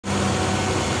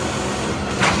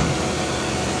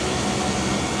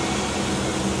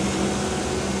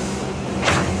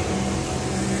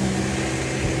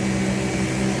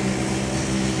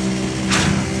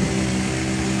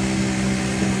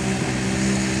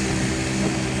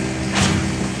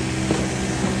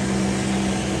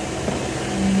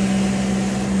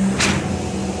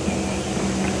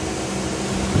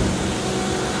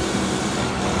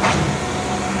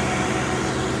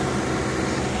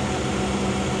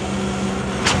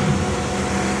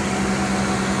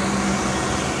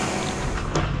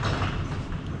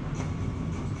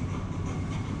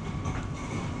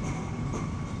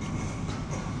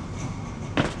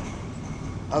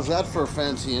How's that for a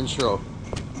fancy intro?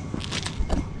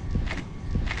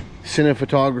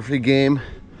 Cinephotography game,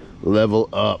 level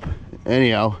up.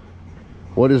 Anyhow,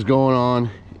 what is going on?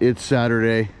 It's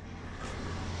Saturday.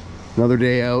 Another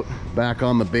day out, back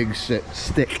on the big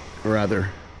stick, rather.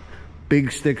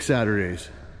 Big stick Saturdays.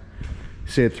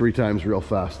 Say it 3 times real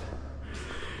fast.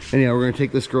 Anyhow, we're gonna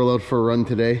take this girl out for a run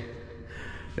today.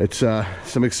 It's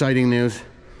some exciting news.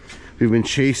 We've been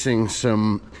chasing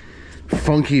some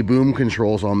funky boom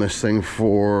controls on this thing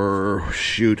for,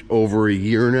 shoot, over a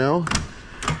year now.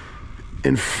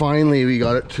 And finally we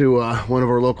got it to one of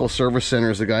our local service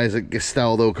centers, the guys at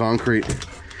Gestaldo Concrete.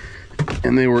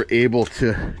 And they were able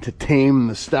to tame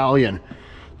the stallion.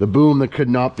 The boom that could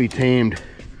not be tamed.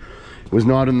 It was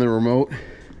not in the remote.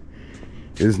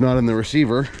 It is not in the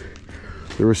receiver.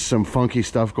 There was some funky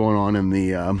stuff going on in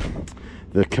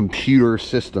the computer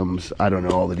systems. I don't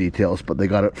know all the details, but they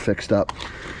got it fixed up.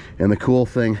 And the cool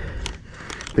thing,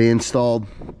 they installed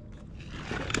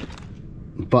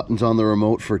buttons on the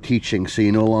remote for teaching, so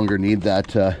you no longer need that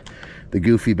the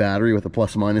goofy battery with the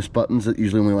plus minus buttons that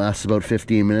usually only lasts about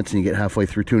 15 minutes, and you get halfway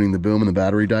through tuning the boom and the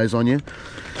battery dies on you.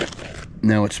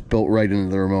 Now it's built right into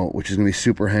the remote, which is going to be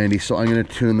super handy. So I'm going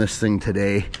to tune this thing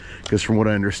today, because from what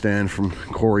I understand from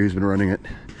Corey, who's been running it,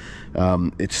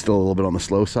 it's still a little bit on the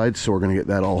slow side, so we're going to get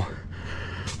that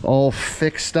all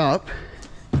fixed up.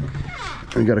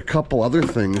 We got a couple other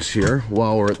things here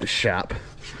while we're at the shop.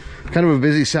 Kind of a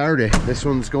busy Saturday. This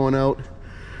one's going out.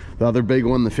 The other big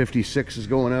one, the 56, is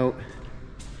going out.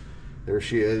 There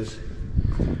she is.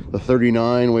 The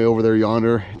 39 way over there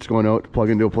yonder, it's going out to plug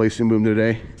into a placing boom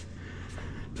today.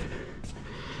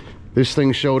 This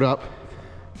thing showed up.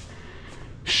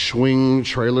 Schwing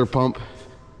trailer pump,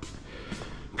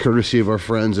 courtesy of our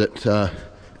friends at oh,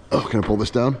 can I pull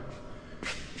this down?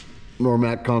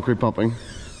 Normac Concrete Pumping.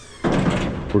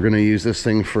 We're going to use this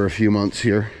thing for a few months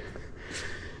here,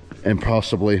 and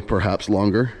possibly perhaps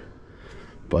longer.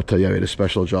 But yeah, we had a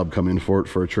special job come in for it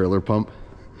for a trailer pump,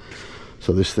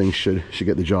 so this thing should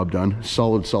get the job done.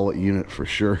 Solid unit for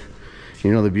sure.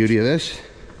 You know the beauty of this?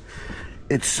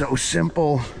 It's so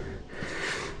simple.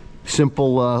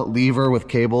 Simple lever with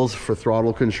cables for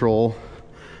throttle control,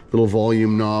 little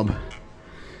volume knob,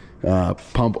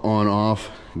 pump on off,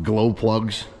 glow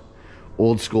plugs,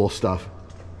 old school stuff.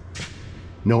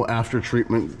 No after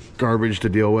treatment garbage to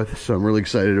deal with, so I'm really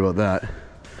excited about that.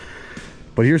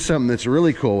 But here's something that's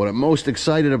really cool. What I'm most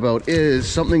excited about is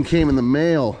something came in the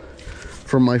mail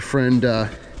from my friend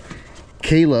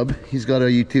Caleb. He's got a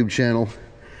YouTube channel,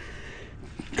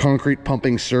 Concrete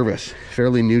Pumping Service,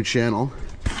 fairly new channel.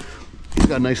 He's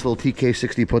got a nice little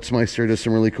TK60 Putzmeister, does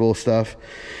some really cool stuff.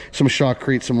 Some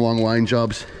shotcrete, some long line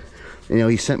jobs. You know,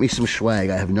 he sent me some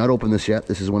swag. I have not opened this yet.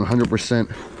 This is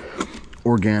 100%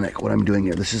 organic, what I'm doing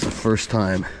here. This is the first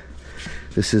time.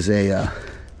 This is a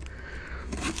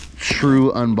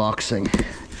true unboxing.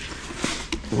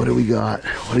 What do we got?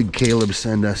 What did Caleb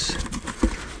send us?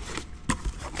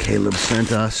 Caleb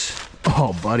sent us,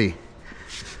 oh buddy,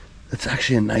 that's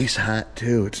actually a nice hat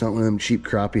too. It's not one of them cheap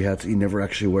crappy hats that you never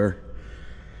actually wear.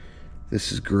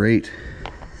 This is great.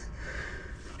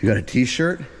 You got a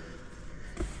t-shirt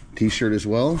as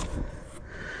well.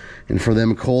 And for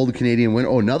them cold Canadian winter,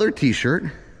 oh, another t-shirt.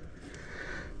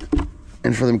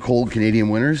 And for them cold Canadian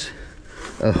winters,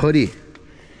 a hoodie.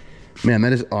 Man,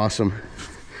 that is awesome.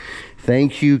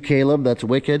 Thank you, Caleb. That's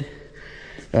wicked.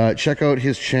 Check out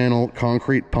his channel,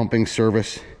 Concrete Pumping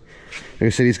Service. Like I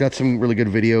said, he's got some really good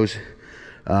videos.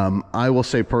 I will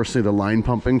say personally, the line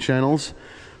pumping channels,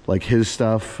 like his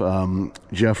stuff,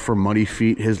 Jeff from Muddy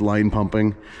Feet, his line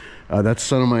pumping, that's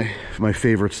some of my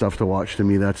favorite stuff to watch. To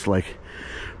me, that's like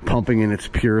pumping in its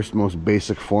purest, most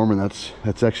basic form, and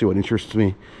that's actually what interests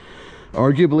me,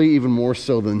 arguably even more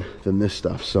so than this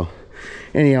stuff. So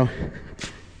anyhow,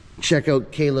 check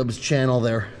out Caleb's channel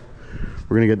there.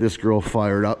 We're gonna get this girl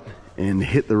fired up and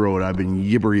hit the road. I've been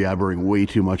yibber-yabbering way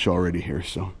too much already here.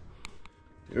 So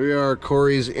here we are,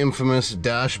 Corey's infamous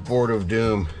dashboard of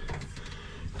doom.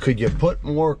 Could you put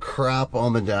more crap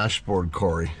on the dashboard,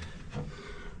 Corey?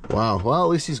 Wow. Well, at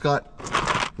least he's got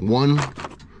one,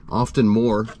 often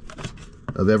more,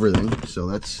 of everything, so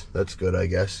that's good, I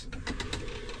guess.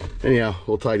 Anyhow,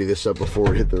 we'll tidy this up before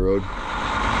we hit the road.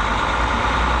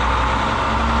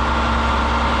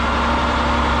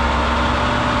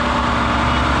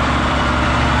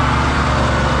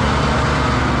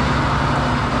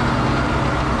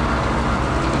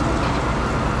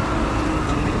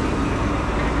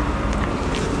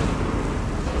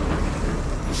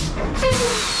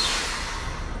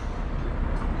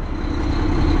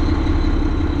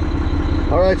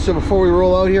 Alright, so before we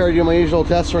roll out here, I do my usual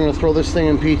test. We're going to throw this thing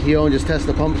in PTO and just test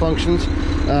the pump functions.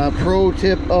 Pro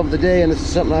tip of the day, and this is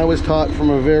something I was taught from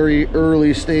a very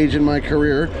early stage in my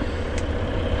career.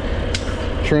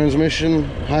 Transmission,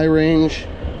 high range,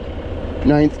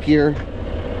 9th gear.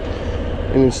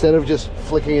 And instead of just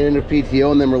flicking it into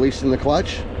PTO and then releasing the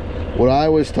clutch, what I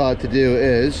was taught to do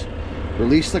is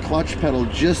release the clutch pedal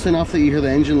just enough that you hear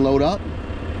the engine load up.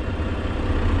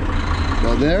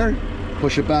 Go there,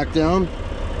 push it back down,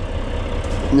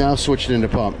 now switch it into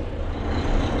pump.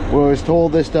 What I was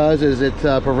told this does is it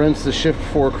prevents the shift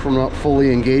fork from not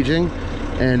fully engaging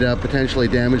and potentially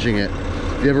damaging it.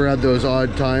 Have you ever had those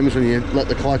odd times when you let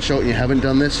the clutch out and you haven't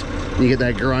done this, and you get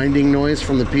that grinding noise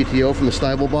from the PTO, from the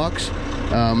stable box?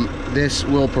 This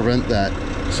will prevent that.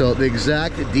 So the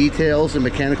exact details and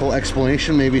mechanical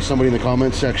explanation, maybe somebody in the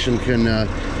comments section can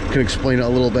explain it a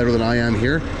little better than I am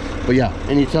here. But yeah,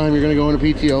 anytime you're going to go into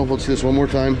PTO, let's do this one more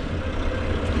time.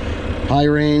 High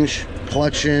range,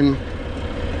 clutch in,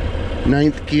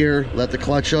 9th gear, let the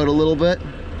clutch out a little bit,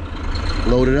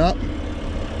 load it up,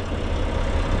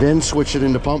 then switch it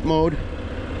into pump mode.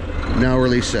 Now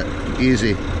release it.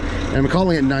 Easy. And I'm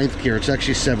calling it 9th gear. It's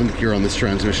actually 7th gear on this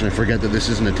transmission. I forget that this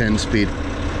isn't a 10 speed.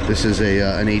 This is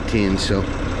an 18, so.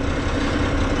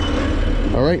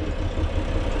 All right.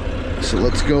 So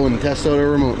let's go and test out our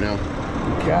remote now.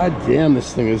 God damn,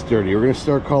 this thing is dirty. We're gonna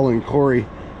start calling Corey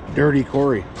Dirty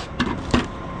Corey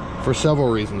for several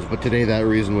reasons, but today that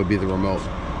reason would be the remote.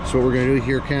 So what we're gonna do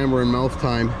here, camera and mouth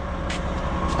time,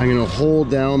 I'm gonna hold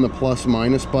down the plus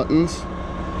minus buttons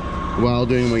while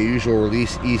doing my usual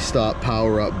release, e-stop,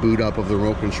 power up, boot up of the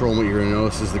remote control. What you're gonna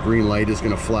notice is the green light is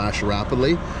gonna flash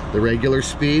rapidly. The regular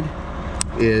speed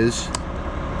is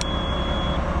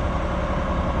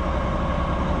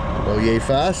about yay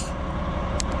fast.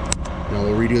 Now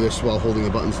we'll redo this while holding the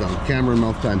buttons down. Camera and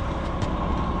mouth time.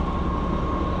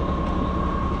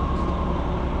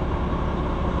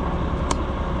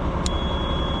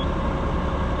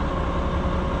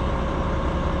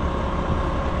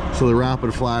 So the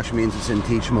rapid flash means it's in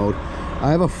teach mode. I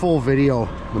have a full video,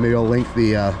 maybe I'll link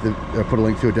I'll put a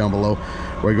link to it down below,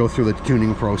 where I go through the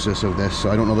tuning process of this. So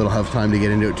I don't know that I'll have time to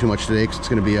get into it too much today, because it's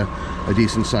going to be a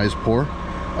decent sized pour.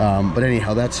 But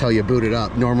anyhow, that's how you boot it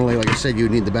up. Normally, like I said, you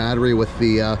would need the battery with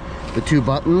the 2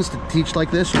 buttons to teach like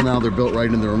this. Well, now they're built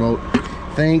right in the remote.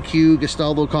 Thank you,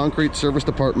 Gestaldo Concrete Service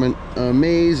Department.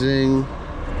 Amazing.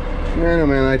 Man, oh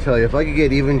man, I tell you, if I could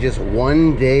get even just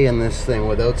one day in this thing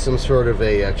without some sort of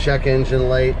a check engine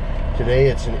light. Today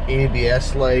it's an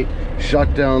ABS light,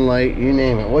 shutdown light, you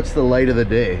name it. What's the light of the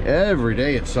day? Every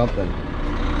day it's something.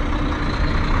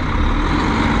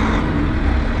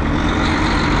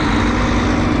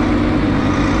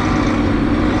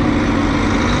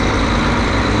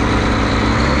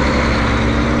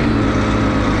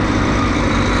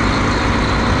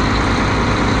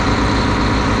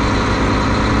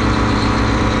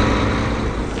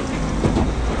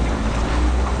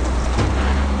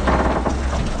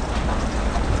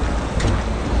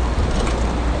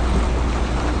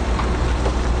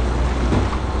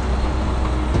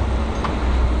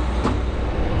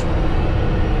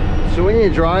 So when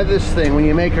you drive this thing, when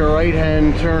you make a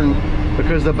right-hand turn,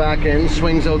 because the back end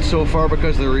swings out so far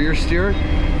because of the rear steer,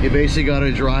 you basically got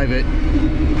to drive it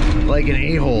like an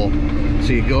a-hole.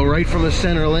 So you go right from the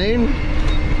center lane,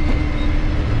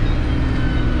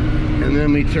 and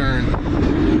then we turn.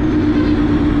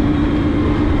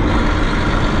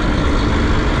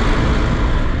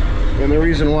 And the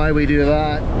reason why we do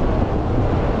that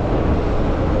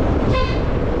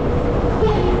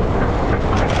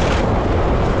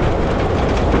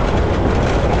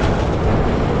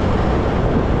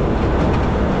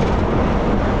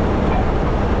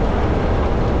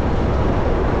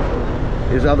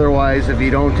is otherwise, if you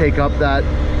don't take up that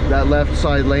left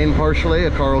side lane partially,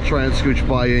 a car will try and scooch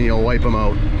by you and you'll wipe them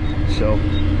out. So,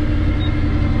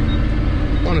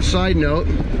 on a side note,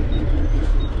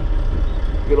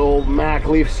 good old Mac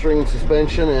leaf string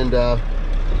suspension and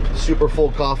super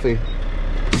full coffee.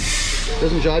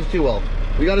 Doesn't jive too well.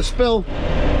 We got a spill.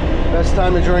 Best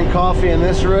time to drink coffee in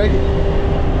this rig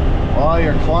while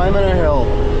you're climbing a hill.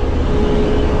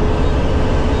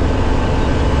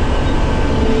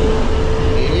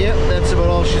 About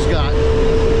all she's got.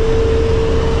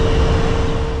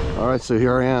 All right, so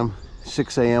here I am,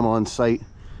 6 a.m. on site.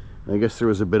 I guess there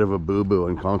was a bit of a boo-boo,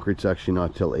 and concrete's actually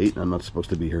not till 8, and I'm not supposed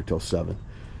to be here till 7.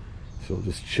 So we'll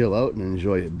just chill out and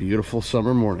enjoy a beautiful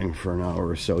summer morning for an hour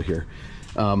or so here.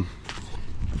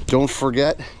 Don't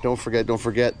forget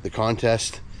the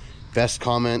contest. Best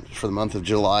comment for the month of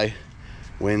July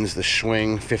wins the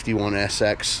Schwing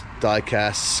 51SX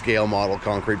die-cast scale model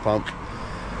concrete pump.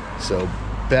 So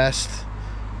best,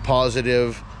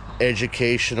 positive,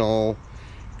 educational,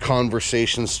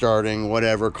 conversation starting,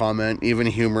 whatever, comment, even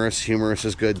humorous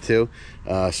is good too.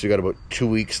 So we got about 2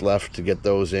 weeks left to get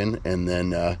those in, and then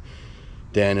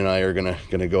Dan and I are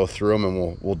gonna go through them,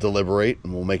 and we'll deliberate,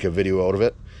 and we'll make a video out of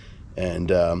it, and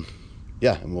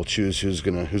yeah, and we'll choose who's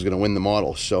gonna win the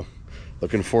model. So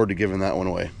looking forward to giving that one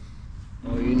away.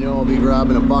 Oh, you know, I'll be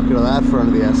grabbing a bucket of that front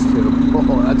of the S2.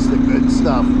 Oh, that's the good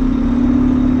stuff.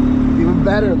 Even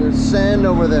better, there's sand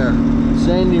over there.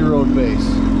 Sandy road base.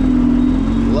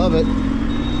 Love it.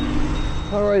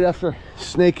 All right, after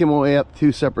snaking my way up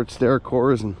 2 separate stair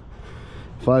cores, and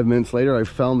 5 minutes later, I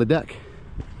found the deck.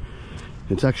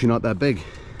 It's actually not that big.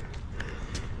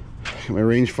 Got my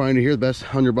rangefinder here, the best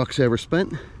 $100 I ever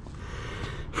spent.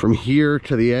 From here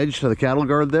to the edge to the cattle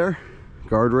guard there,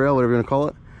 guardrail, whatever you want to call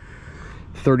it,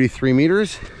 33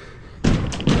 meters.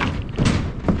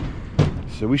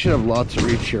 So we should have lots of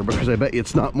reach here, because I bet you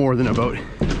it's not more than about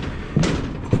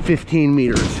 15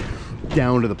 meters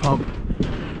down to the pump,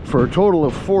 for a total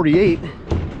of 48.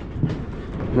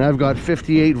 And I've got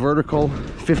 58 vertical,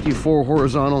 54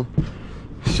 horizontal.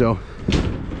 So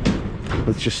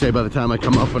let's just say by the time I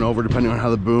come up and over, depending on how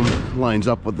the boom lines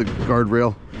up with the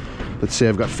guardrail, let's say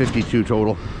I've got 52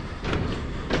 total.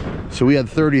 So we had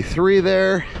 33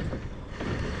 there,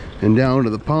 and down to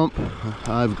the pump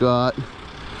I've got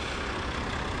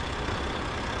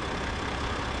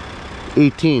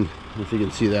 18, if you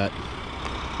can see that.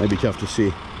 Might be tough to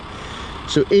see.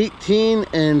 So 18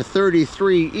 and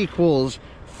 33 equals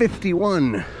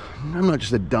 51. I'm not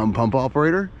just a dumb pump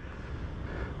operator.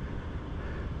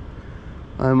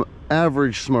 I'm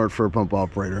average smart for a pump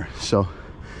operator. So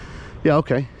yeah,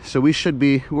 okay. So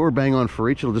we're bang on for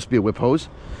each. It'll just be a whip hose.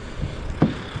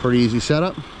 Pretty easy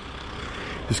setup.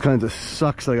 Just kind of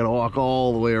sucks that I gotta walk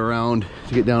all the way around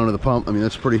to get down to the pump. I mean,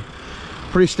 that's pretty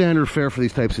standard fare for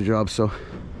these types of jobs. So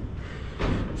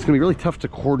it's gonna be really tough to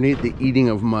coordinate the eating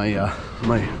of my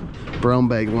my brown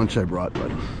bag lunch I brought.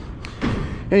 But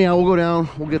anyhow, we'll go down,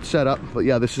 we'll get set up. But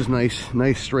yeah, this is nice,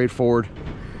 straightforward.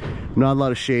 Not a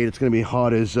lot of shade. It's gonna be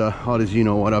hot as you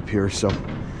know what up here. So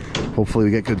hopefully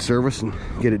we get good service and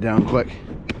get it down quick.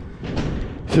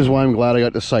 This is why I'm glad I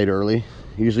got to site early.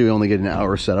 Usually we only get an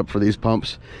hour set up for these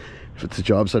pumps. If it's a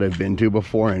job site I've been to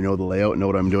before and I know the layout and know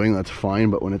what I'm doing, that's fine.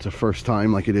 But when it's a first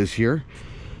time like it is here,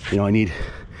 you know, I need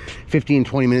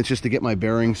 15-20 minutes just to get my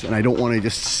bearings, and I don't want to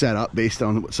just set up based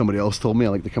on what somebody else told me. I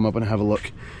like to come up and have a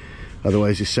look.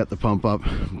 Otherwise you set the pump up,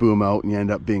 boom out, and you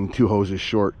end up being 2 hoses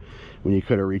short when you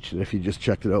could have reached it if you just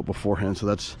checked it out beforehand. So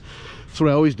that's what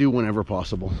I always do whenever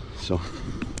possible. So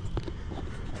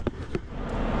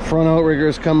front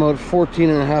outriggers come out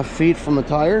 14.5 feet from the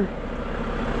tire.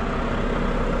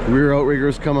 Rear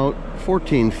outriggers come out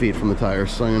 14 feet from the tire.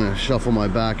 So I'm going to shuffle my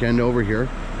back end over here.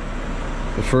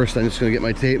 But first I'm just going to get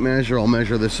my tape measure. I'll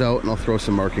measure this out and I'll throw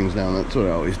some markings down. That's what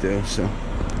I always do. So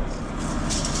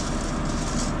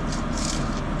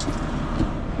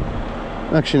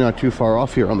actually not too far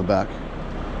off here on the back.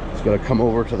 Just got to come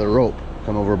over to the rope.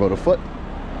 Come over about a foot.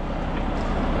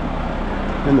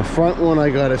 In the front one, I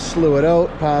got to slew it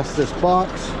out past this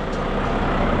box.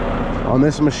 On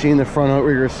this machine, the front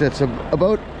outrigger sits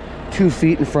about 2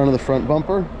 feet in front of the front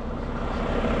bumper.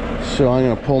 So I'm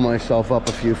going to pull myself up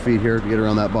a few feet here to get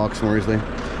around that box more easily.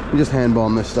 And just hand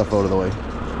bomb this stuff out of the way.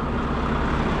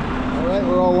 Alright,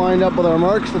 we're all lined up with our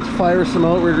marks. Let's fire some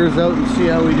outriggers out and see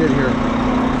how we did here.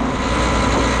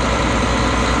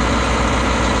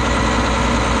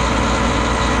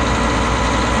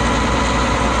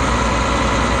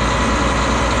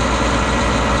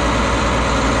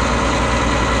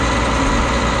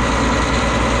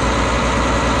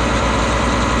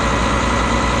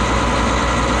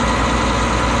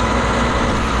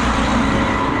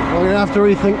 I'm gonna have to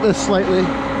rethink this slightly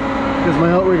because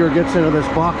my outrigger gets into this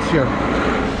box here.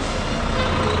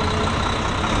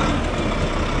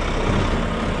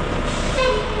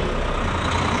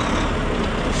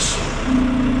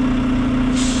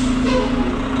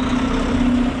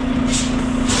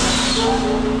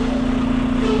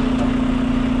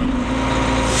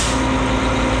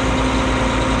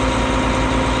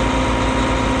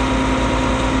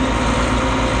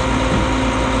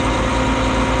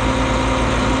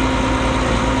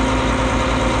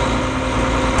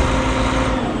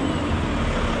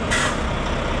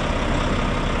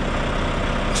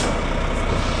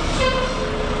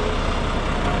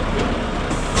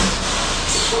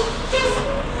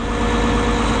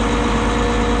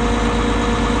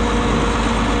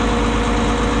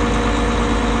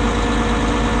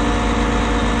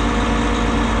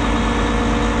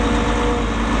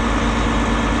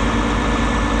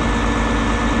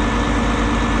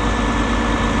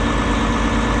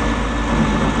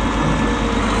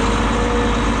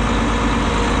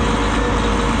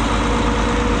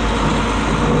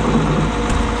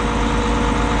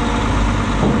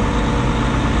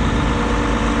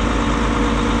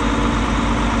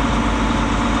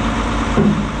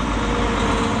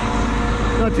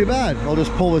 too bad. I'll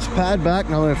just pull this pad back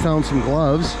now that I found some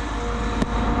gloves.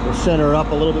 We'll center it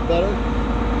up a little bit better.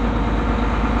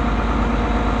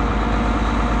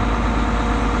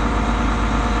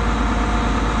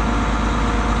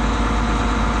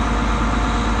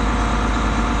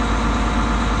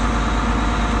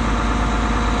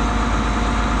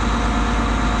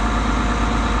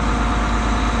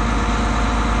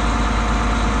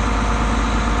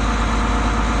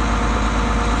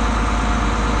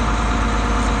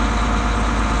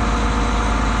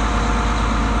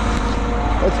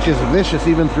 That's just vicious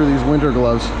even through these winter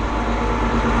gloves.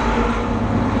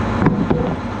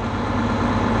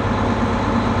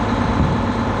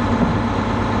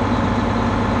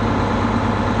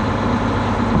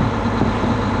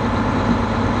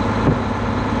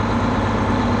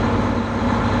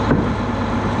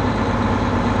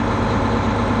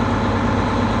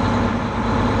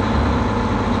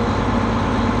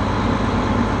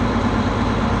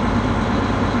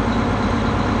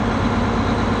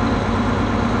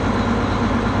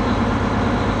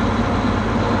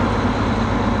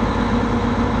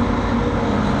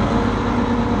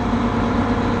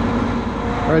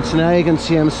 Alright, so now you can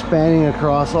see I'm spanning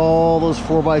across all those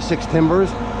 4x6 timbers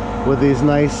with these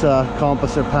nice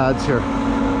composite pads here.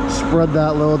 Spread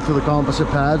that load through the composite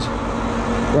pads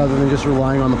rather than just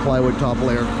relying on the plywood top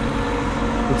layer.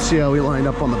 Let's see how we lined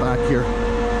up on the back here.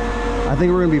 I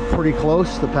think we're going to be pretty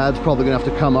close. The pad's probably going to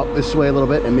have to come up this way a little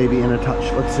bit and maybe in a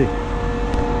touch. Let's see.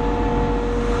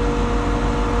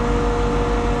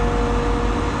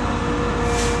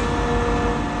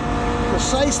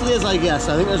 Precisely as I guess.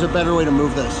 I think there's a better way to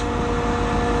move this.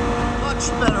 Much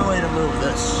better way to move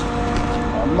this.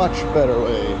 A much better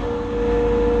way.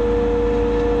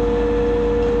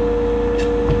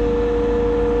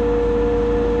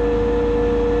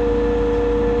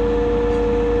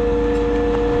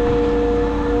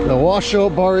 The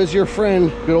washout bar is your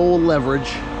friend. Good old leverage.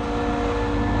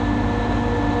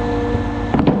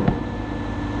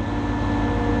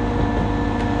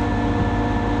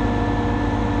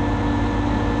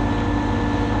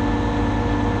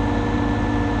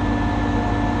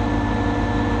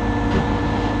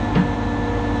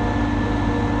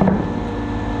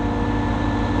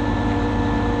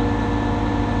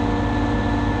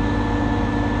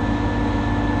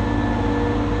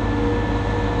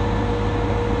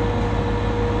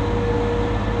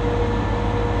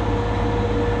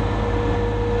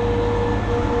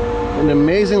 And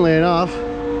amazingly enough,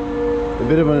 a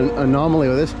bit of an anomaly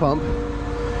with this pump,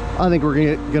 I think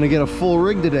we're gonna get a full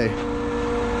rig today.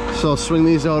 So I'll swing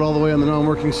these out all the way on the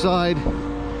non-working side.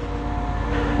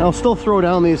 And I'll still throw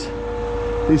down these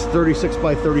 36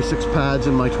 by 36 pads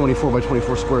and my 24 by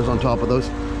 24 squares on top of those.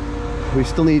 We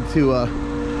still need to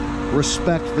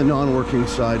respect the non-working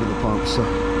side of the pump. So.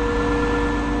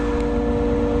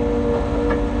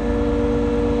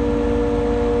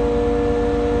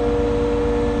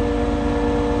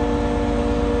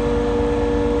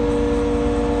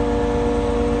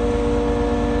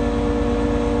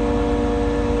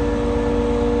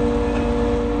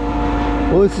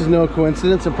 Well, this is no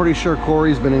coincidence. I'm pretty sure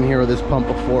Corey's been in here with this pump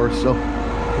before, so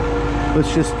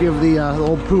let's just give the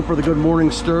old pooper the good morning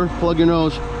stir. Plug your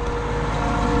nose.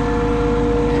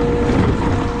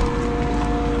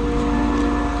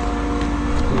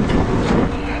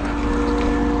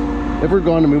 Ever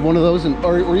gone to move one of those? And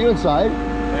were you inside?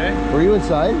 Eh? Were you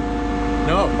inside?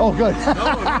 No. Oh, good. No,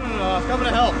 I was coming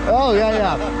to help. Oh,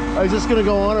 yeah. I was just going to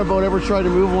go on about ever trying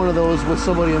to move one of those with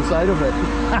somebody inside of it.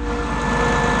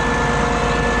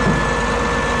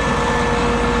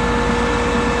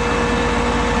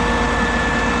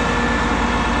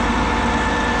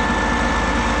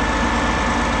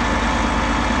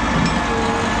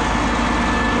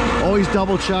 Always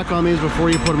double check on these before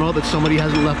you put them out that somebody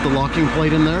hasn't left the locking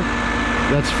plate in there.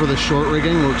 That's for the short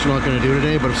rigging, which we're not going to do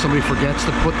today, but if somebody forgets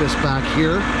to put this back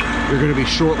here, you're going to be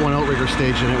short one outrigger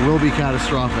stage and it will be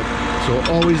catastrophic. So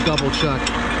always double check.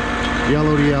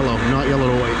 Yellow to yellow, not yellow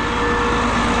to white.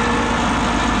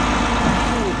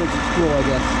 Oh, thinks it's cool, I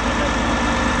guess.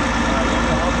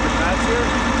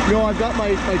 No, I've got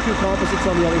my two composites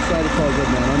on the other side. It's all good,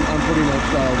 man. I'm pretty much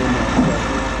dialed in now.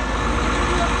 So.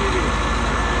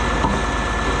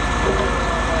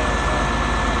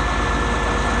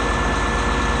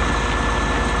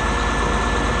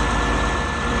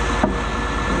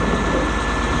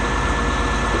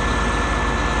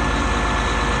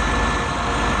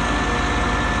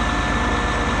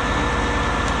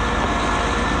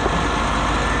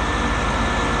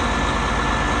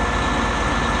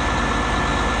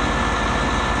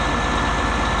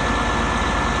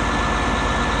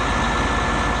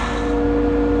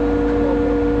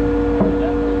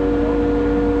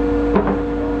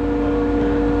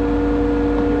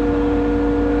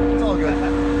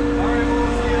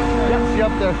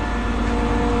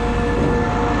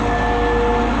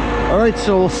 Alright,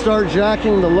 so we'll start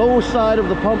jacking the low side of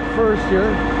the pump first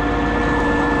here.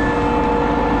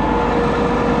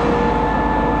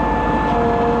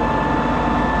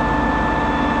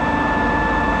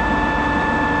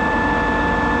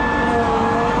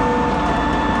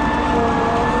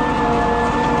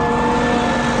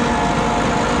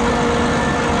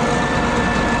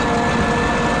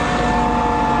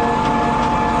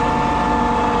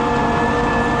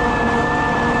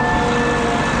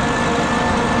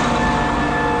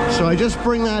 So I just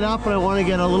bring that up and I want to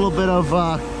get a little bit of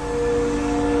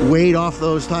weight off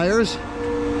those tires.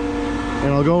 And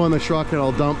I'll go in the truck and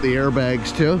I'll dump the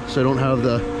airbags too, so I don't have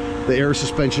the air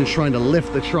suspension trying to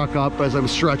lift the truck up as I'm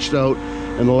stretched out,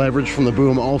 and the leverage from the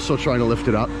boom also trying to lift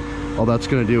it up. All that's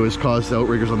going to do is cause the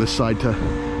outriggers on this side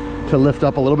to lift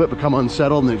up a little bit, become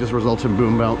unsettled, and it just results in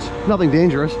boom bounce. Nothing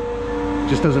dangerous,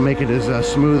 just doesn't make it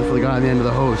as smooth for the guy on the end of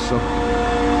the hose. So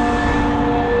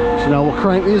now we'll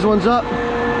crank these ones up.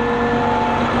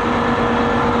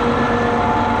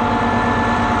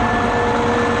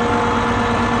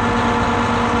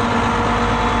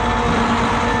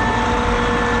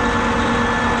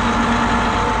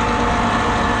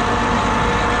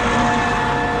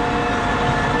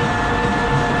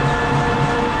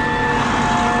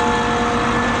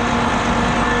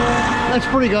 That's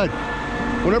pretty good.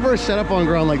 Whenever I set up on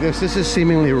ground like this is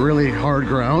seemingly really hard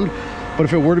ground, but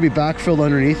if it were to be backfilled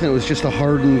underneath and it was just a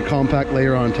hardened compact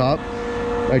layer on top,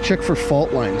 I check for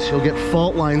fault lines. You'll get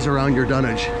fault lines around your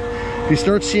dunnage. If you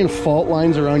start seeing fault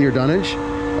lines around your dunnage,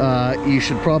 you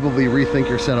should probably rethink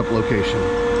your setup location,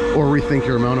 or rethink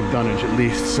your amount of dunnage at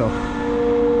least. So,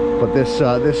 but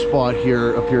this spot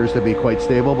here appears to be quite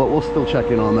stable, but we'll still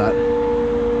check in on that.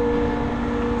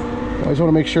 You always want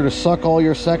to make sure to suck all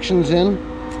your sections in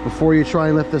before you try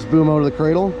and lift this boom out of the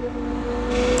cradle.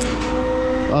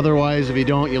 Otherwise, if you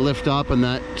don't, you lift up and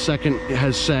that second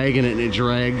has sag in it and it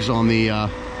drags on the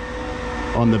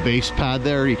base pad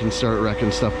there, you can start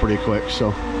wrecking stuff pretty quick.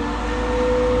 So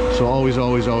always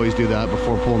do that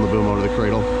before pulling the boom out of the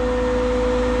cradle.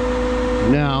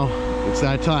 Now, it's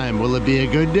that time. Will it be a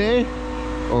good day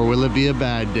or will it be a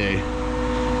bad day?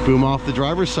 Boom off the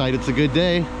driver's side, it's a good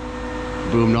day.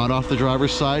 Boom not off the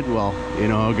driver's side, well, you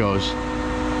know how it goes.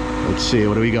 Let's see,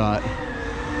 what do we got?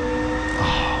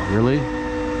 Oh, really?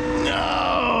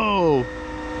 No!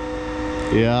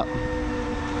 Yeah.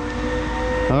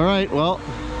 All right, well,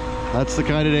 that's the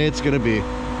kind of day it's gonna be.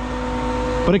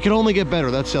 But it can only get better.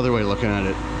 That's the other way of looking at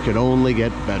it. It can only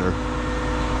get better.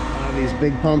 These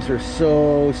big pumps are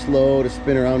so slow to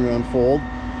spin around and unfold.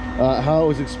 How it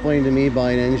was explained to me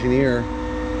by an engineer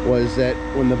was that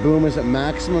when the boom is at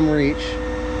maximum reach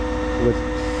with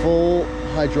full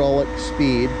hydraulic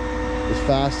speed, as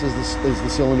fast as the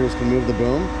cylinders can move the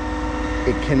boom,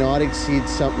 it cannot exceed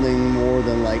something more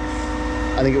than, like,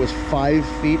 I think it was 5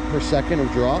 feet per second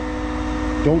of drop.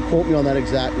 Don't quote me on that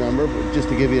exact number, but just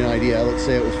to give you an idea, let's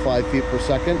say it was 5 feet per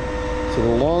second. So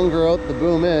the longer out the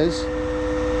boom is,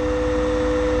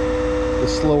 the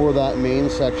slower that main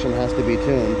section has to be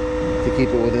tuned to keep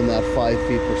it within that 5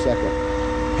 feet per second.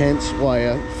 Hence why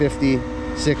a 50,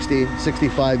 60,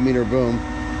 65 meter boom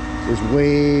is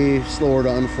way slower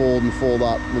to unfold and fold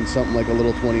up than something like a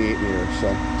little 28 meter.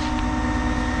 So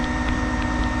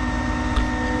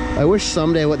I wish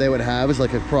someday what they would have is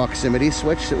like a proximity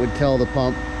switch that would tell the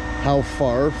pump how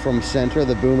far from center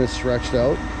the boom is stretched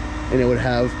out, and it would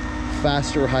have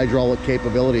faster hydraulic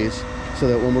capabilities so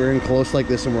that when we're in close like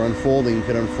this and we're unfolding, you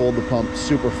can unfold the pump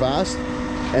super fast,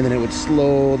 and then it would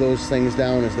slow those things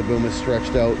down as the boom is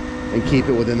stretched out and keep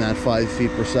it within that 5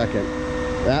 feet per second.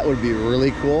 That would be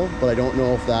really cool, but I don't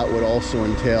know if that would also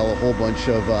entail a whole bunch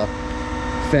of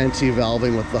fancy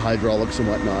valving with the hydraulics and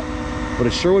whatnot. But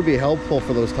it sure would be helpful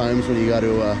for those times when you got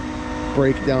to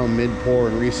break down mid-pour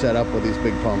and reset up with these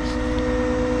big pumps.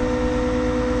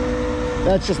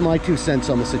 That's just my 2 cents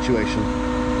on the situation.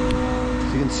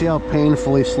 So you can see how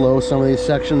painfully slow some of these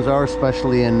sections are,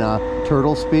 especially in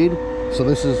turtle speed. So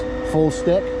this is full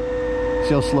stick.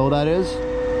 See how slow that is?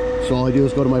 So all I do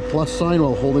is go to my plus sign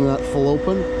while holding that full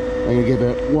open. I'm gonna give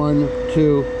it 1,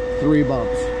 2, 3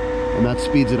 bumps. And that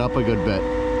speeds it up a good bit.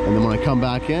 And then when I come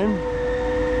back in,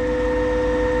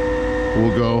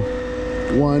 we'll go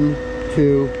 1,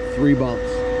 2, 3 bumps.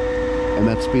 And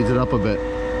that speeds it up a bit.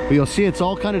 But you'll see it's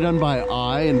all kind of done by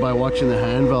eye and by watching the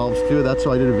hand valves too. That's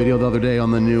why I did a video the other day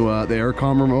on the new the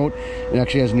Aircom remote. It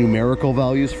actually has numerical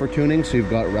values for tuning, so you've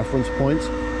got reference points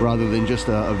rather than just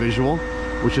a visual,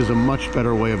 which is a much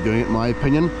better way of doing it in my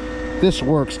opinion. This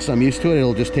works because I'm used to it.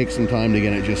 It'll just take some time to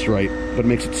get it just right, but it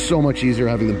makes it so much easier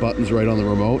having the buttons right on the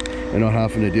remote and not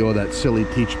having to deal with that silly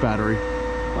Teach battery.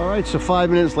 All right, so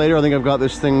 5 minutes later, I think I've got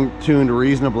this thing tuned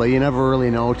reasonably. You never really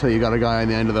know till you got a guy on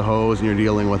the end of the hose and you're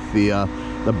dealing with the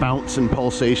bounce and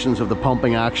pulsations of the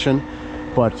pumping action.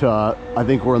 But I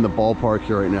think we're in the ballpark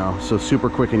here right now, so super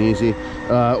quick and easy.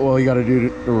 All you got to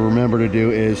do, remember to do,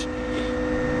 is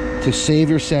to save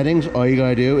your settings. All you got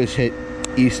to do is hit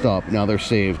E-stop. Now they're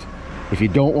saved. If you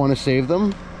don't want to save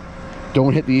them,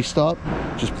 don't hit the E-stop.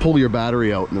 Just pull your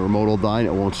battery out and the remote will die and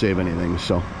it won't save anything.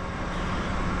 So,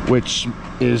 which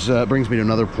is brings me to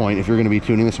another point. If you're going to be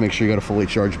tuning this, make sure you got a fully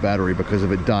charged battery, because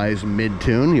if it dies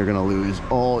mid-tune, you're going to lose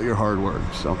all your hard work.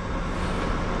 So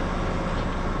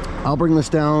I'll bring this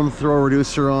down, throw a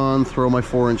reducer on, throw my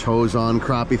 4-inch hose on.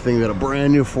 Crappy thing, got a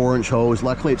brand new 4-inch hose.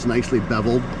 Luckily it's nicely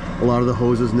beveled. A lot of the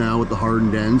hoses now with the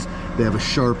hardened ends, they have a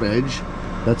sharp edge.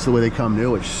 That's the way they come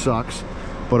new, which sucks.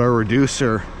 But our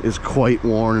reducer is quite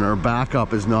worn and our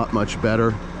backup is not much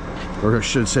better. Or I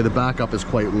should say the backup is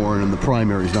quite worn and the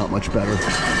primary is not much better.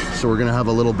 So we're gonna have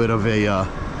a little bit of a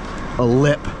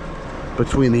lip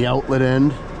between the outlet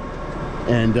end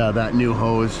and that new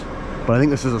hose. But I think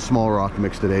this is a small rock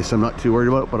mix today, so I'm not too worried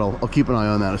about it, but I'll keep an eye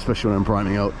on that, especially when I'm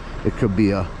priming out. It could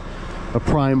be a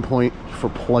prime point for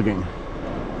plugging.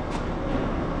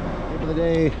 Tip of the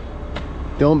day,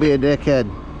 don't be a dickhead.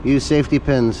 Use safety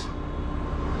pins.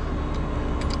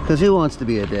 Because who wants to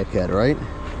be a dickhead, right?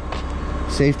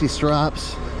 Safety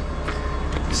straps,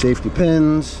 safety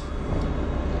pins.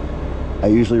 I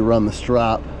usually run the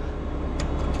strap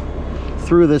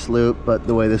through this loop, but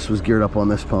the way this was geared up on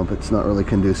this pump, it's not really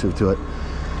conducive to it.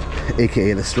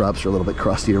 AKA the straps are a little bit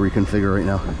crusty to reconfigure right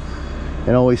now.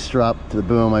 And always strap to the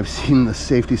boom. I've seen the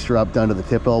safety strap down to the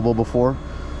tip elbow before,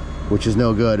 which is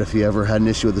no good. If you ever had an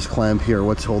issue with this clamp here,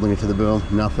 what's holding it to the boom?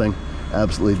 Nothing.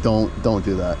 Absolutely don't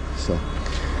do that. So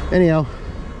anyhow,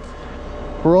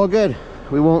 we're all good.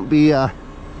 We won't be a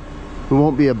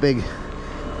big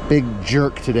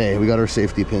jerk today. We got our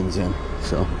safety pins in,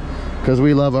 so because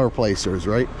we love our placers,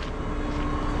 right?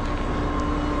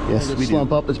 Yes, we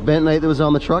slump up this bentonite that was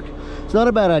on the truck. It's not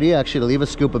a bad idea actually to leave a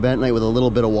scoop of bentonite with a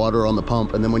little bit of water on the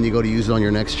pump, and then when you go to use it on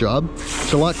your next job,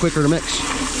 it's a lot quicker to mix.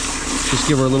 Just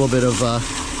give her a little bit of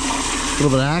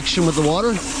action with the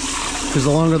water, because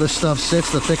the longer this stuff sits,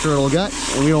 the thicker it'll get,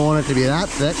 and we don't want it to be that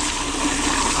thick.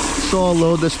 So I'll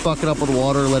load this bucket up with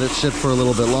water, let it sit for a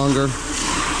little bit longer,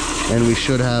 and we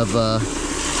should have a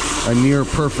near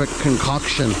perfect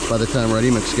concoction by the time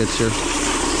Ready Mix gets here.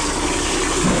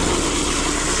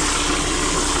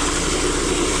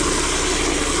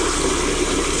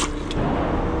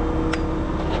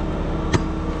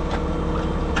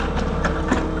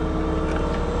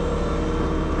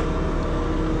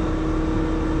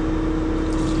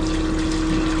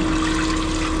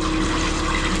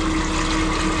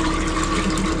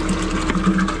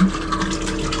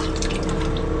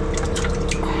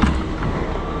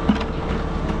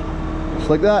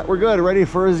 Like that, we're good, ready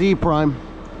for a Z prime.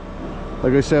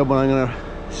 Like I said, when I'm gonna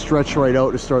stretch right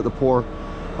out to start the pour,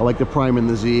 I like to prime in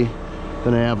the Z.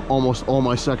 Then I have almost all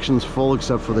my sections full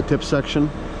except for the tip section.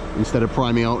 Instead of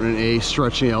priming out in an A,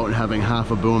 stretching out and having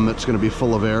half a boom that's gonna be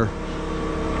full of air.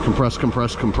 Compress,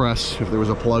 compress, compress. If there was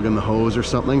a plug in the hose or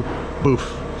something,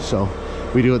 boof. So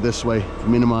we do it this way to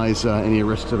minimize any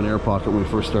risks of an air pocket when we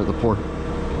first start the pour.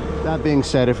 That being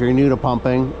said, if you're new to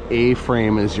pumping,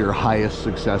 A-frame is your highest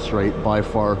success rate by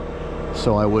far.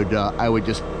 So I would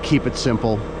just keep it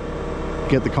simple,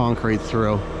 get the concrete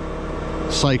through,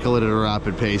 cycle it at a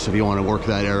rapid pace if you want to work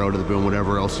that air out of the boom,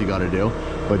 whatever else you got to do.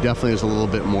 But definitely there's a little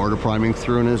bit more to priming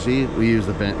through in a Z. We use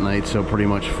the bentonite, so pretty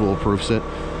much foolproofs it.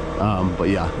 But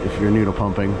yeah, if you're new to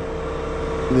pumping,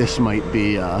 this might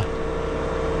be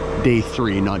day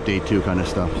 3, not day 2 kind of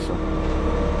stuff. So.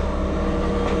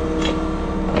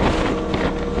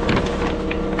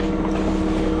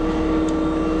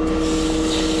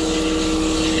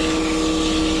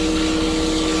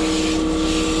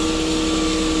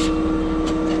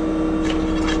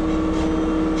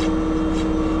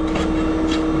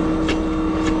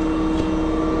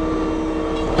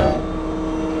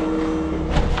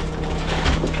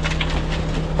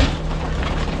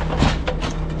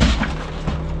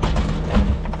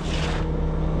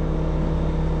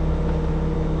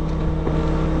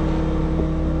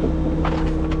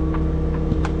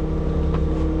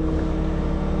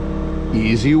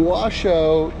 Easy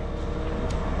washout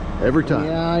every time.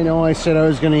 Yeah, I know I said I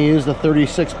was going to use the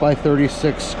 36 by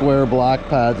 36 square black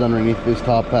pads underneath these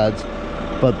top pads,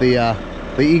 but the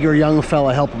eager young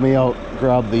fella helping me out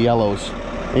grabbed the yellows.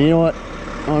 And you know what?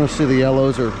 Honestly, the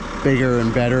yellows are bigger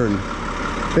and better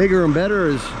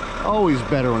is always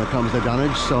better when it comes to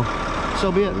dunnage,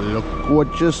 so be it. Look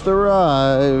what just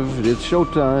arrived. It's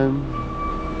showtime.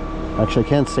 Actually, I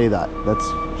can't say that. That's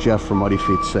Jeff from Muddy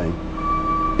Feet's saying.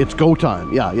 It's go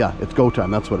time. Yeah, it's go time.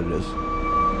 That's what it is.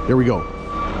 Here we go. All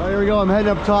right, here we go. I'm heading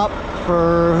up top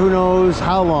for who knows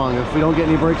how long if we don't get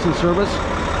any breaks in service.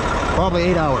 Probably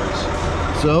 8 hours.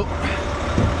 So,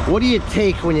 what do you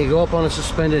take when you go up on a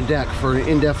suspended deck for an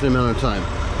indefinite amount of time?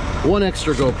 1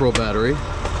 extra GoPro battery,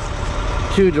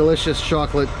 2 delicious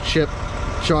chocolate dip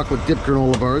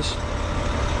granola bars,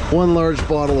 1 large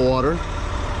bottle of water,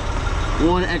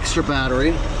 1 extra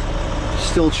battery,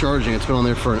 still charging. It's been on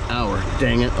there for an hour.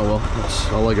 Dang it. Oh well, that's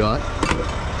all I got.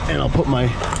 And I'll put my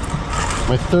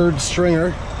third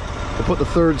stringer. I'll put the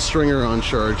third stringer on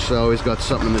charge, so I always got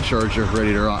something in the charger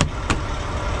ready to rock.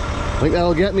 I think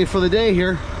that'll get me for the day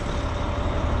here.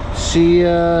 See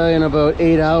ya in about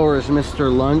 8 hours,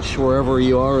 Mr. Lunch, wherever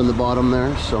you are in the bottom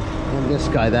there. So, and this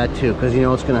guy, that too, because you know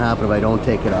what's going to happen if I don't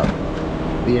take it up.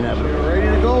 The inevitable. You're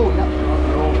ready to go. Yep.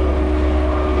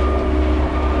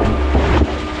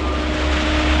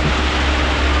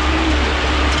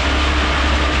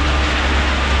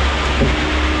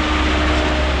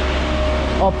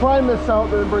 I'll prime this out,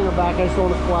 then bring it back. I just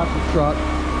don't want to splash the truck.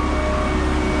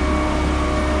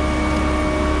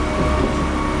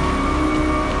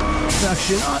 It's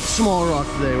actually not small rock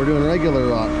today. We're doing regular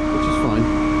rock, which is fine.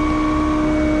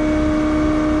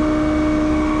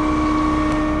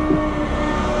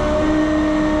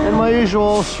 And my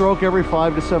usual stroke every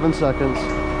 5 to 7 seconds.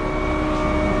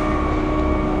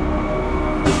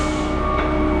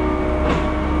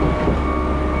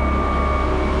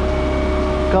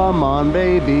 Come on,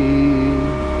 baby.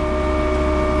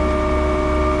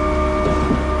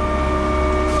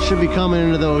 Should be coming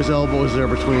into those elbows there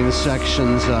between the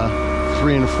sections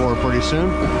 3 and 4 pretty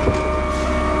soon.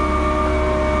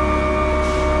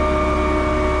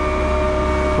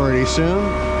 Pretty soon.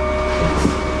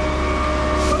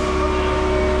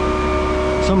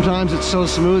 Sometimes it's so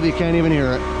smooth you can't even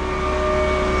hear it.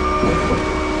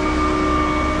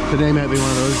 Today might be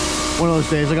one of those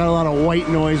days. I got a lot of white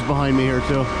noise behind me here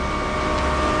too.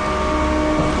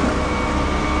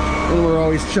 And we're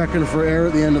always checking for air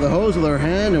at the end of the hose with our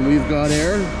hand, and we've got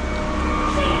air,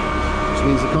 which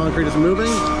means the concrete is moving.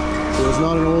 So it's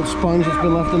not an old sponge that's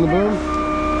been left in the boom.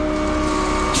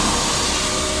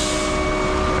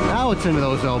 Now it's into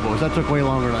those elbows. That took way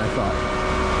longer than I thought.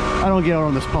 I don't get out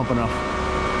on this pump enough.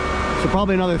 So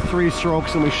probably another 3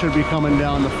 strokes and we should be coming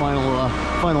down the final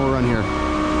run here.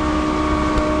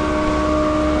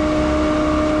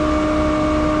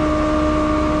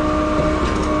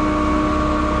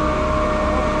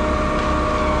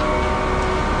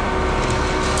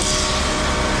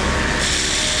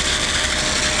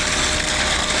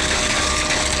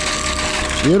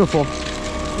 Beautiful.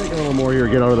 Take a little more here,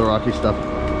 get out of the rocky stuff.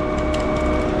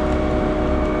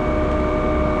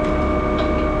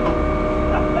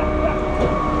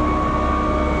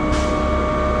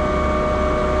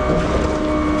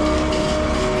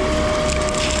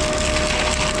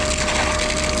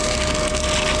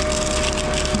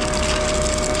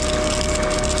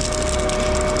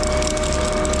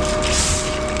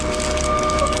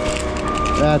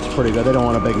 That's pretty good. They don't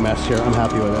want a big mess here. I'm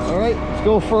happy with this. All right, let's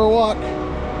go for a walk.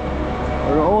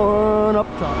 We're going up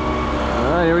top.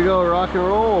 All right, here we go, rock and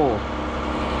roll.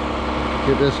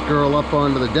 Get this girl up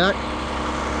onto the deck.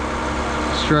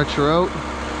 Stretch her out.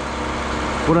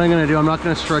 What I'm gonna do, I'm not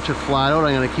gonna stretch it flat out.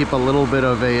 I'm gonna keep a little bit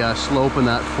of a slope in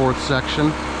that 4th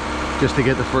section just to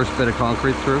get the first bit of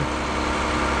concrete through.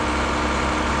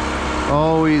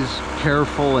 Always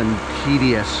careful and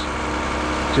tedious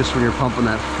just when you're pumping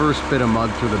that first bit of mud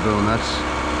through the boom. That's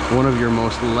one of your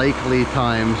most likely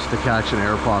times to catch an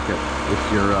air pocket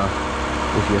if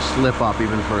you slip up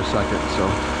even for a second. So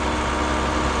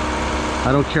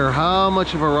I don't care how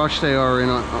much of a rush they're in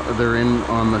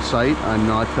on the site. I'm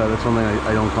not. That's something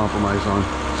I don't compromise on.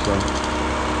 So,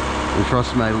 and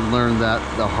trust me, I learned that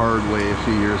the hard way a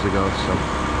few years ago. So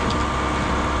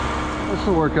this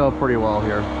will work out pretty well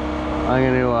here. I'm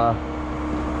going to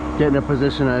get in a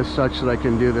position as such that I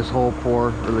can do this whole pour,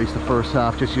 or at least the first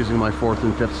half, just using my 4th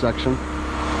and 5th section.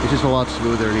 It's just a lot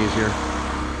smoother and easier.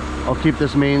 I'll keep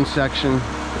this main section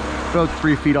about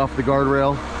 3 feet off the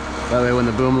guardrail. That way when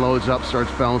the boom loads up,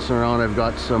 starts bouncing around, I've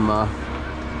got some a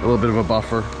little bit of a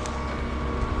buffer.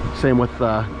 Same with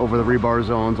over the rebar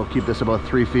zones. I'll keep this about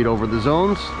 3 feet over the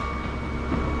zones.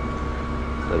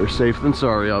 Better safe than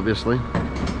sorry, obviously.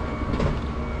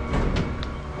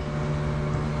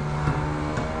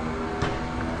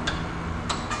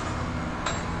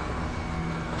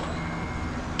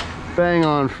 Bang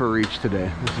on for reach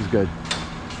today. This is good.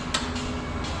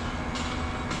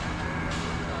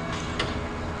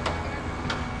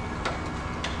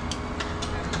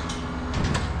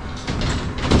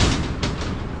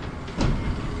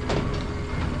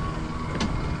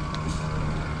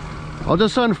 I'll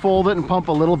just unfold it and pump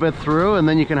a little bit through, and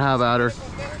then you can have at her.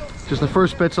 Just the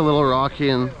first bit's a little rocky,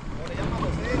 and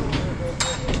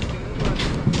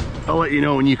I'll let you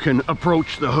know when you can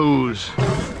approach the hose.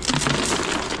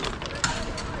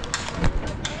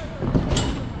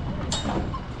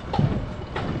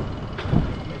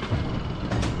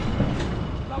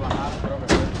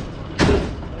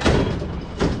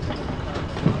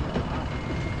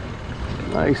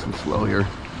 Nice and slow here.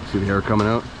 See the air coming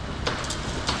out?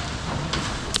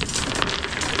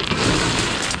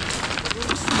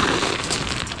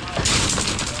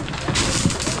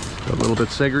 A little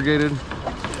bit segregated.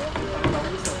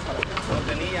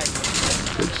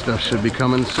 Good stuff should be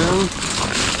coming soon.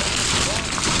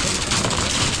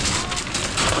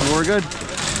 And we're good.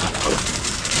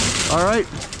 All right.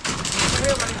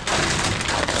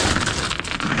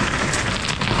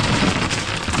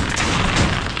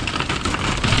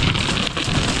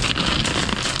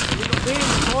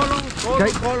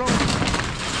 Okay.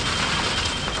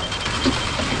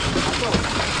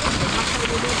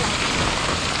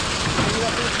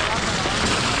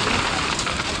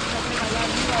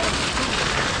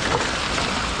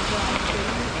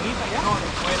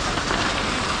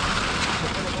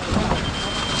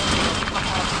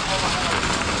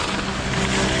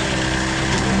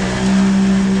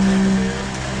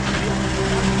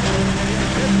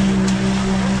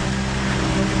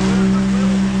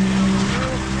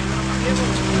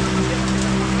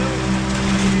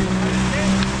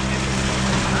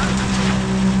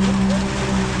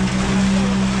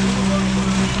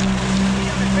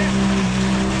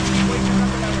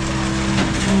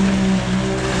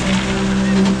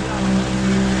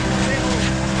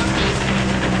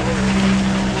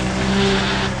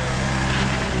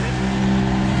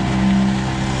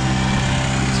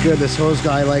 Good, this hose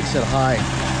guy likes it high,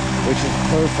 which is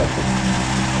perfect.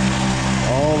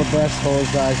 All the best hose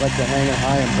guys like to hang it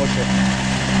high and push it.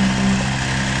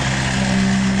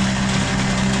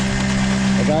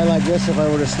 A guy like this, if I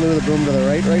were to slew the boom to the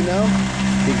right now,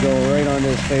 he'd go right onto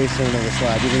his face into the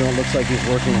slab. Even though it looks like he's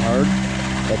working hard,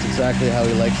 that's exactly how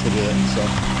he likes to do it. So,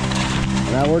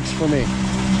 and that works for me.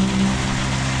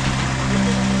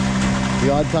 The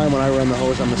odd time when I run the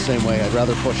hose, I'm the same way. I'd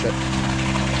rather push it.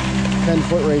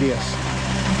 10-foot radius.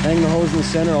 Hang the hose in the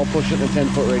center, I'll push it in a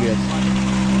 10-foot radius. No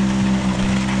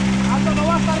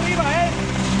va hasta arriba,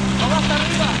 no va hasta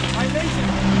arriba.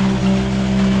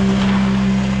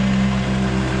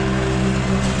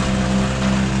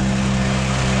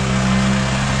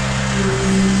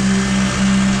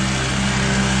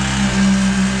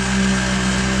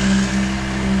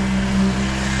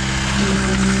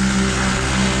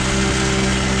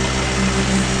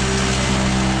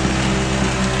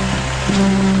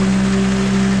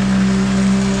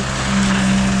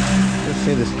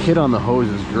 This kit on the hose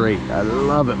is great. I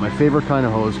love it. My favorite kind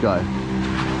of hose guy.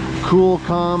 Cool,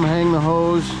 calm, hang the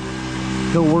hose.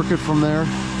 He'll work it from there.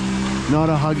 Not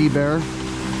a huggy bear.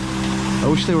 I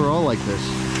wish they were all like this.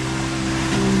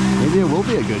 Maybe it will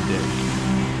be a good day.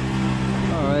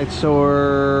 Alright, so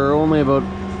we're only about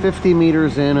 50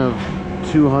 meters in of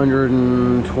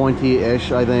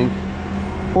 220-ish, I think.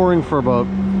 Pouring for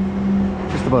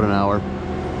just about an hour.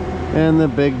 And the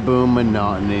big boom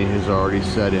monotony has already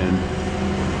set in.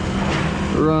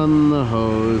 Run the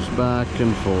hose back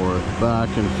and forth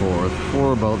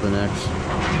for about the next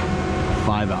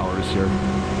 5 hours here.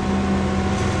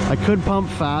 I could pump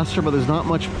faster, but there's not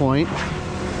much point.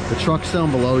 The truck's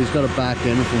down below. He's got to back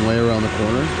in from way around the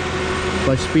corner. If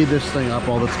I speed this thing up,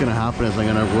 all that's going to happen is I'm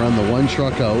going to run the one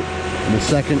truck out, and the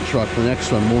second truck, the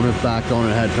next one, won't have backed on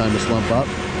and had time to slump up.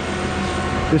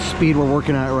 This speed we're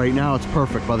working at right now, it's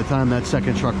perfect. By the time that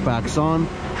second truck backs on,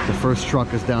 the first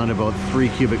truck is down to about 3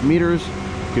 cubic meters.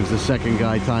 Gives the second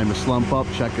guy time to slump up,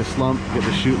 check his slump, get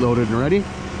the chute loaded and ready.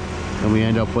 And we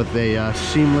end up with a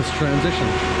seamless transition,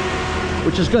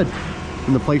 which is good.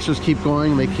 And the placers keep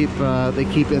going. They keep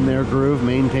in their groove,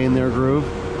 maintain their groove.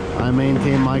 I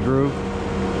maintain my groove.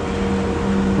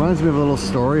 Reminds me of a little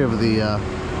story of the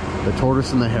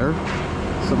tortoise and the hare,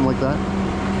 something like that.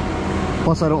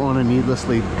 Plus, I don't want to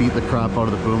needlessly beat the crap out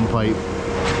of the boom pipe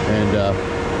and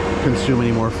consume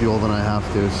any more fuel than I have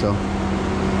to. So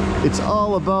it's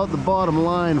all about the bottom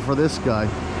line for this guy.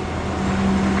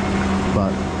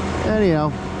 But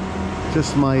anyhow,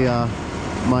 just my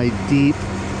my deep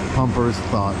pumper's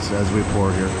thoughts as we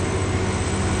pour here.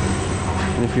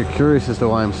 And if you're curious as to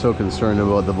why I'm so concerned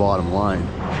about the bottom line,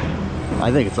 I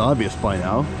think it's obvious by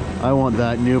now. I want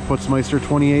that new Putzmeister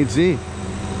 28Z,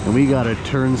 and we gotta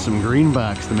turn some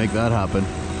greenbacks to make that happen.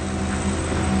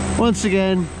 Once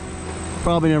again,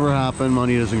 probably never happen.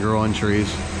 Money doesn't grow on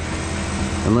trees.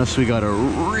 Unless we got a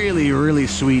really, really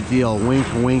sweet deal. Wink,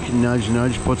 wink, nudge,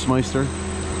 nudge, Putzmeister.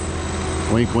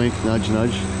 Wink, wink, nudge,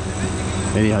 nudge.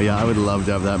 Anyhow, yeah, I would love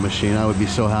to have that machine. I would be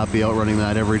so happy out running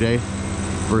that every day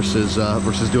versus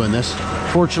doing this.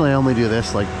 Fortunately, I only do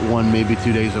this like 1, maybe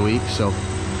 2 days a week, so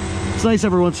it's nice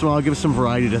every once in a while. Give some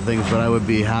variety to things, but I would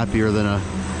be happier than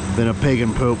a pig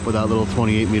and poop with that little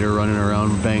 28 meter running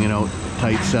around, banging out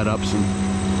tight setups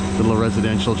and little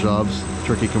residential jobs,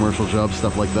 tricky commercial jobs,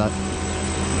 stuff like that.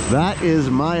 That is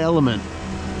my element.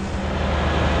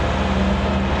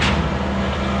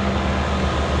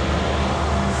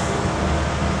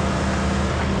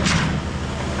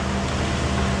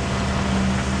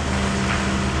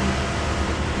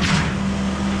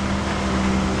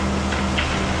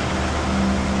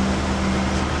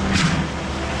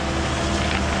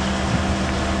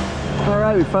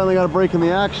 Alright, we finally got a break in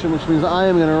the action, which means I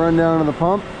am going to run down to the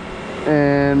pump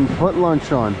and put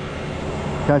lunch on.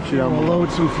 Catch it up. We'll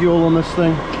load some fuel on this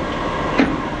thing.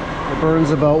 It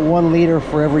burns about 1 liter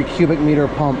for every cubic meter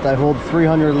pumped. I hold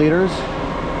 300 liters,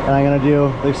 and I'm going to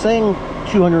do, they're saying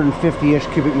 250-ish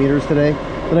cubic meters today.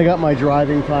 Then I got my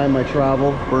driving time, my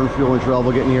travel, burn fuel and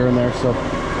travel getting here and there, so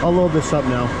I'll load this up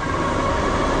now.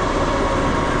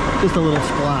 Just a little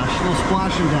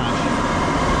splash and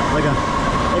dash, like a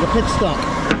pit stop.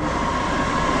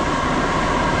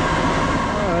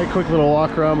 All right, quick little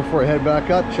walk around before I head back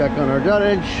up, check on our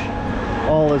dunnage.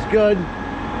 All is good.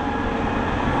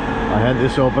 I had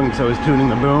this open because I was tuning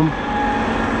the boom,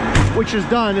 which is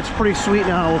done. It's pretty sweet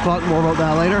now. We'll talk more about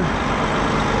that later.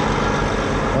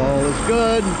 All is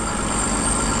good.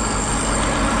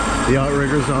 The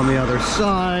outriggers on the other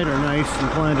side are nice and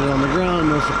planted on the ground,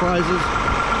 no surprises.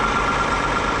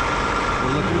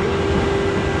 We're looking good.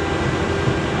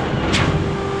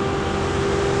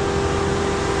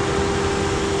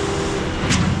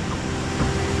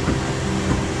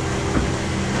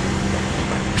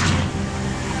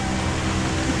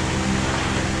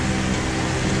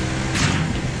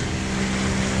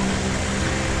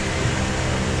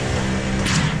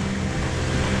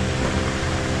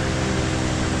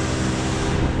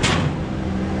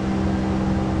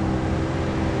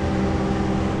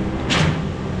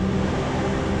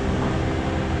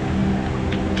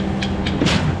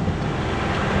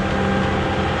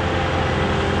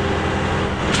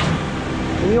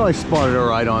 I spotted her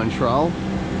right on trowel.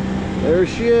 There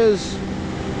she is,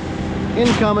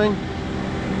 incoming.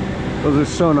 Those are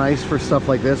so nice for stuff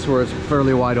like this where it's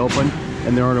fairly wide open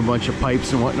and there aren't a bunch of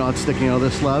pipes and whatnot sticking out of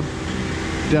this slab.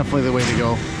 Definitely the way to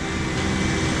go.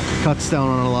 Cuts down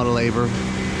on a lot of labor.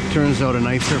 Turns out a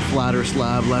nicer, flatter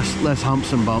slab, less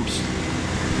humps and bumps.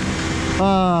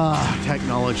 Ah,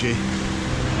 technology.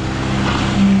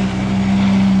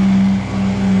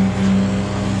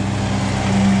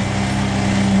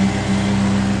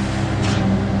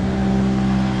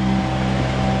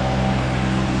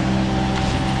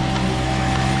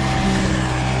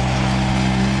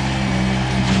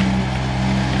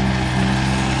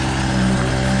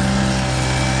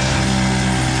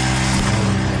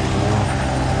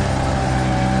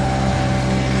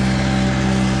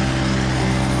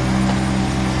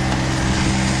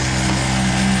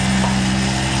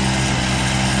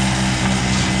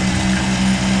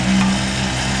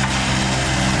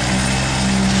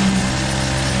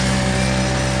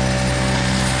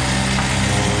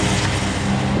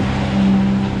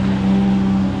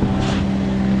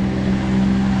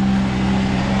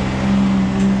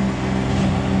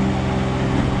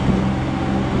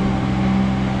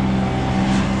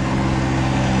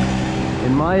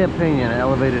 In my opinion,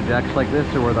 elevated decks like this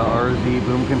are where the RZ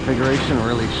boom configuration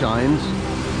really shines.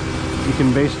 You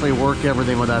can basically work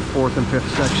everything with that 4th and 5th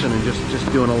section and just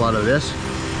doing a lot of this.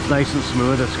 It's nice and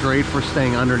smooth. It's great for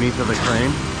staying underneath of the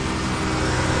crane.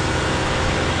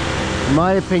 In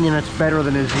my opinion, it's better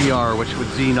than a ZR, which would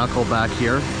Z-knuckle back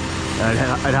here. And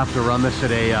I'd have to run this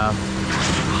at a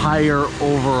higher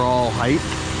overall height,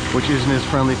 which isn't as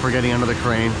friendly for getting under the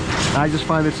crane. And I just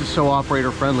find this is so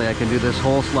operator friendly. I can do this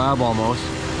whole slab almost,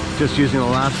 just using the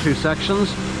last 2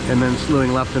 sections and then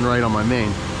slewing left and right on my main.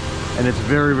 And it's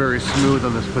very, very smooth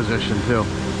on this position too.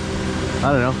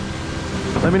 I don't know.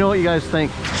 Let me know what you guys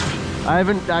think. I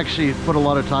haven't actually put a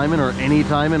lot of time in, or any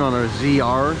time in, on a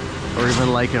ZR, or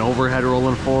even like an overhead roll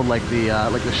and fold like the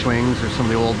Schwings or some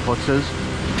of the old Putzes.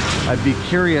 I'd be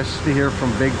curious to hear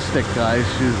from big stick guys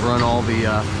who've run all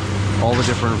the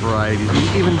different varieties,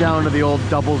 even down to the old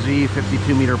double Z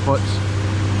 52 meter Putz,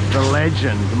 the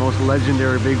legend, the most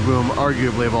legendary big boom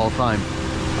arguably of all time.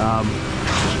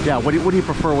 Yeah, what do you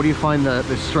prefer? What do you find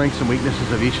the strengths and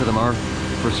weaknesses of each of them are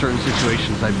for certain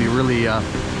situations? I'd be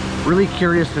really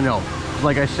curious to know.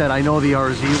 Like I said, I know the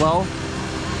RZ well,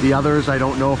 The others I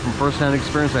don't know from first-hand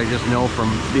experience, I just know from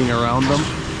being around them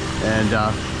and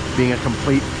being a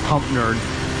complete pump nerd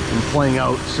and playing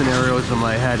out scenarios in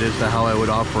my head as to how I would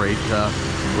operate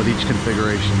with each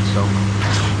configuration. So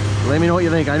let me know what you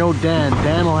think. I know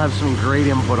Dan will have some great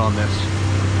input on this.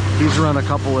 He's run a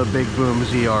couple of big boom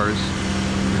ZRs.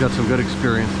 He's got some good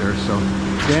experience there. So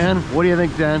Dan, what do you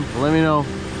think, Dan? Let me know.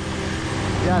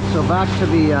 Yeah, so back to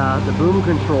the boom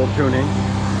control tuning.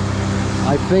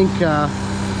 I think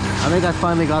I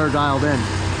finally got her dialed in,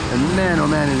 and man, oh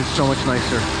man, it is so much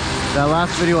nicer. That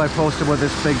last video I posted with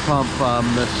this big pump,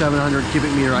 the 700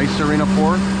 cubic meter ice arena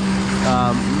pour,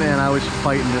 man, I was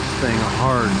fighting this thing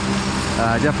hard.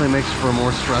 Definitely makes for a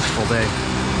more stressful day,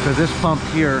 because this pump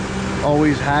here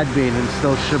always had been and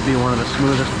still should be one of the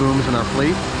smoothest booms in our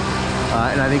fleet,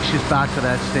 and I think she's back to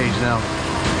that stage now.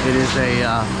 It is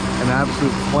an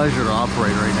absolute pleasure to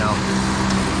operate right now.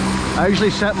 I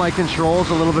usually set my controls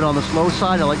a little bit on the slow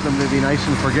side. I like them to be nice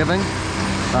and forgiving.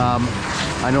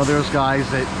 I know there's guys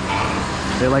that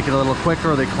they like it a little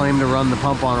quicker. They claim to run the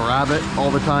pump on a rabbit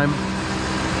all the time.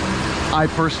 I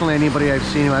personally, anybody I've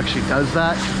seen who actually does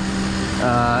that,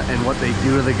 and what they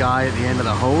do to the guy at the end of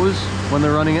the hose when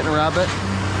they're running it in a rabbit,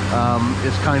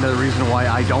 is kind of the reason why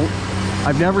I don't.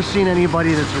 I've never seen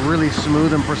anybody that's really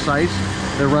smooth and precise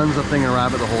that runs the thing in a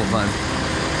rabbit the whole time.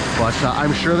 But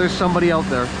I'm sure there's somebody out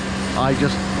there. I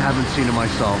just haven't seen it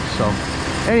myself. So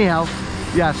anyhow,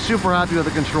 yeah, super happy with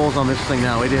the controls on this thing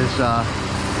now. It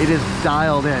is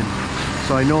dialed in,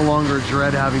 so I no longer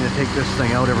dread having to take this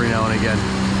thing out every now and again.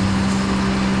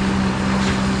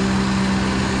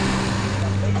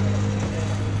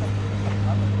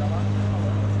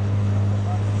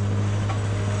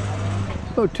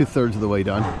 About 2/3 of the way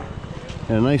done,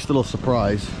 and a nice little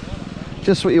surprise.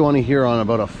 Just what you want to hear on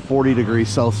about a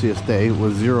 40°C day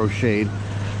with zero shade.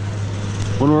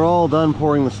 When we're all done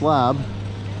pouring the slab,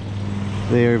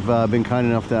 they've been kind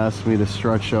enough to ask me to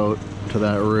stretch out to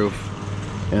that roof,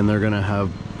 and they're gonna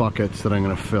have buckets that I'm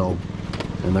gonna fill,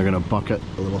 and they're gonna bucket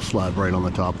a little slab right on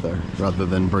the top there rather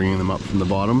than bringing them up from the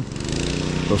bottom.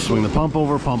 They'll swing the pump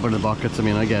over, pump into buckets. I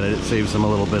mean, I get it, it saves them a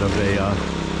little bit of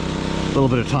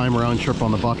time round trip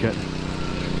on the bucket.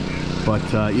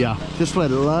 But yeah, just what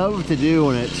I'd love to do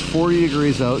when it's 40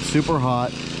 degrees out, super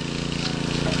hot,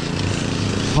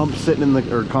 pump sitting in the,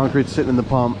 or concrete sitting in the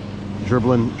pump,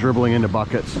 dribbling into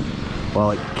buckets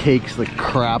while it cakes the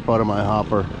crap out of my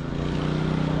hopper.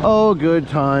 Oh, good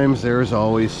times. There's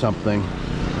always something.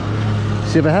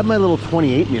 See, if I had my little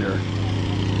 28 meter,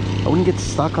 I wouldn't get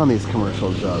stuck on these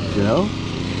commercial jobs, you know?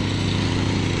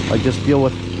 I just deal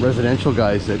with residential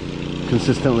guys that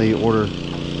consistently order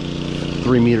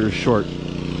 3 meters short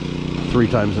 3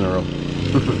 times in a row.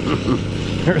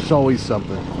 There's always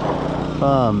something.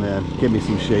 Oh man, give me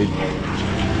some shade.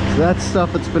 That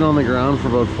stuff that's been on the ground for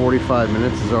about 45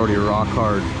 minutes is already rock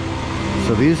hard.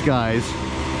 So these guys,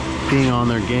 being on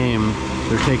their game,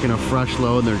 they're taking a fresh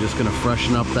load and they're just going to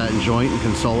freshen up that joint and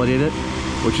consolidate it,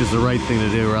 which is the right thing to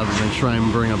do, rather than try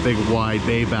and bring a big wide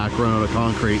bay back, run out of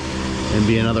concrete, and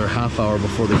be another half hour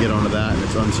before they get onto that and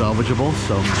it's unsalvageable.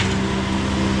 So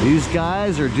these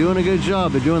guys are doing a good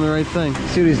job. They're doing the right thing.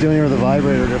 See what he's doing here with the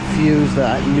vibrator to fuse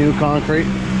that new concrete,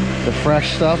 the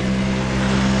fresh stuff,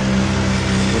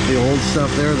 with the old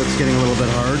stuff there that's getting a little bit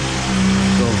hard.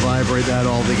 So vibrate that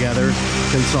all together,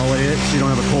 consolidate it so you don't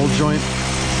have a cold joint.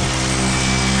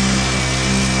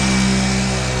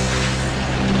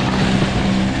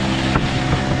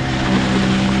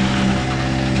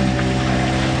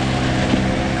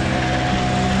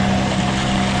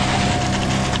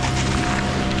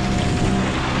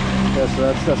 So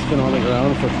that stuff's been on the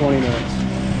ground for 20 minutes.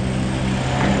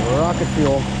 Rocket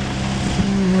fuel.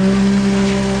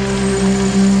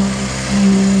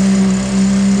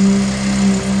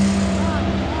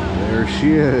 There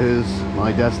she is,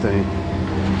 my destiny.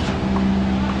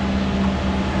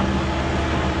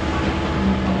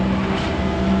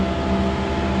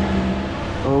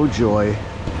 Oh joy.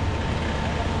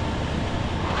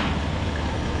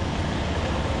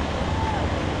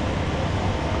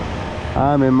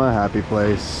 I'm in my happy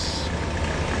place.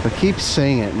 If I keep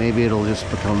saying it, maybe it'll just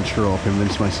become true. I'll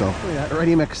convince myself. That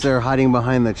ready mix there hiding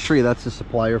behind the tree, that's the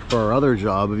supplier for our other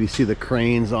job. If you see the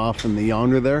cranes off in the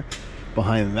yonder there,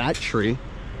 behind that tree,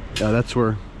 that's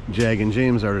where Jag and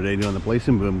James are today doing the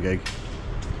placing boom gig.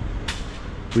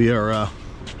 We are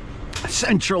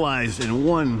centralized in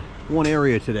one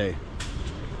area today,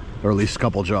 or at least a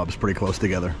couple jobs pretty close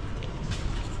together.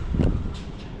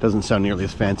 Doesn't sound nearly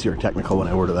as fancy or technical when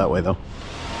I word it that way though.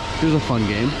 Here's a fun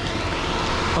game.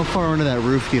 How far under that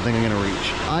roof do you think I'm gonna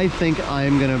reach? I think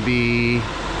I'm gonna be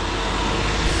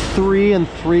 3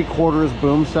 3/4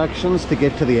 boom sections to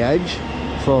get to the edge.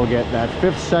 So I'll get that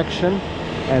 5th section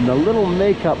and the little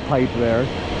makeup pipe there,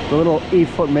 the little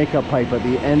 8-foot makeup pipe at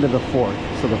the end of the 4th.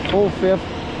 So the full 5th,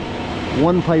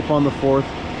 1 pipe on the 4th,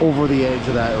 over the edge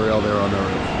of that rail there on the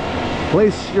roof.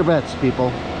 Place your bets,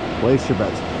 people. Place your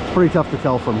bets. It's pretty tough to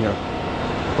tell from here.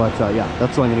 But yeah,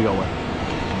 that's what I'm going to go with.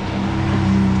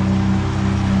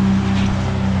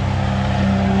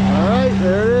 Alright,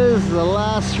 there it is. The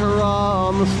last hurrah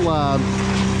on the slab.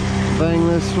 Bang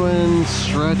this one,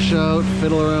 stretch out,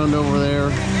 fiddle around over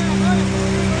there.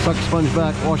 Suck sponge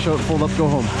back, wash out, fold up, go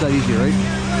home. It's that easy, right?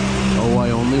 Oh,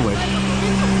 I only wish.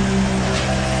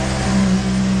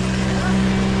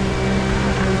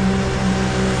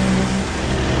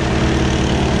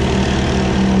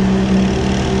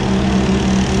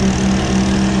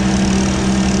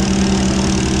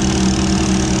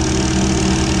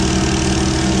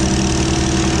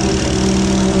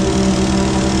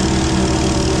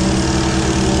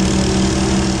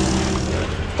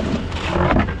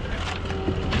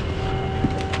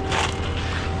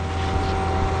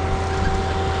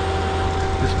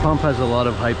 Pump has a lot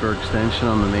of hyperextension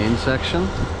on the main section,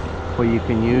 but you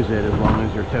can use it as long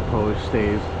as your tip hose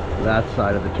stays that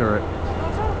side of the turret.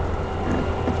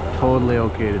 Totally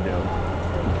okay to do.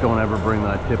 Just don't ever bring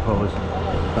that tip hose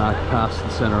back past the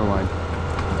center line.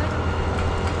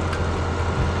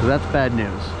 So that's bad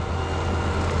news.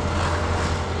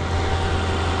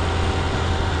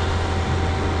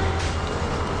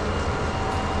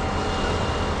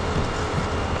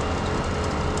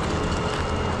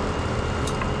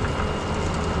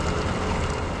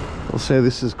 I'll say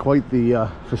this is quite the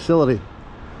facility.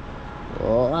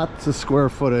 Lots of square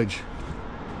footage.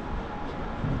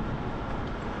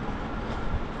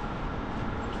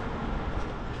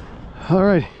 All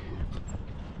right,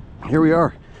 here we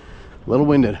are. A little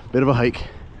winded, bit of a hike.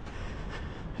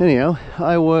 Anyhow, you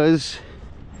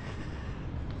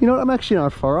know what, I'm actually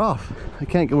not far off. I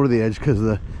can't go to the edge because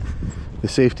of the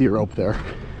safety rope there.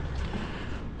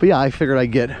 But yeah, I figured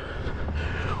I'd get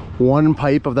 1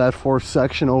 pipe of that 4th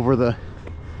section over the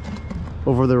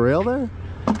rail there.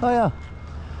 Oh yeah,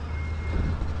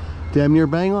 damn near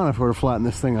bang on if we were to flatten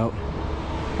this thing out.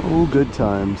 Oh, good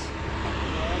times.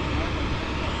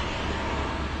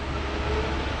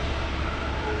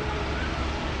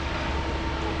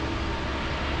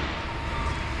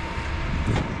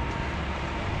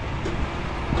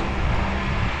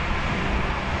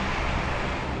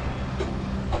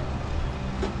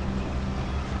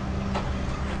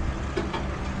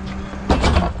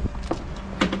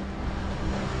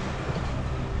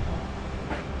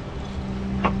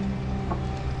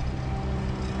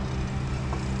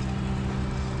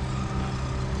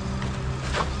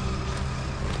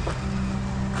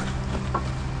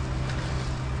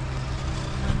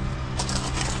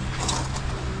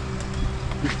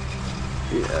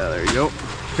 Yeah, there you go.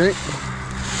 Okay. If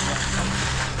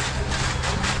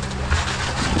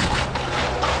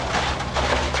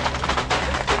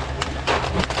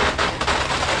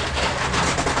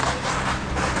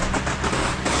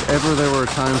ever there were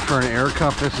times for an air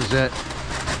cup, this is it.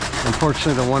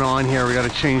 Unfortunately, the one on here, we got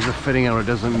to change the fitting out. It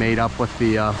doesn't mate up with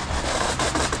the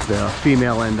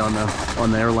female end on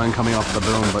the airline coming off the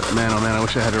boom. But man, oh man, I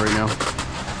wish I had it right now.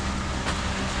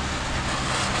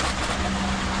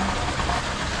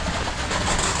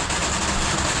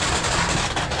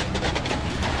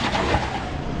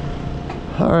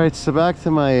 Alright, so back to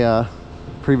my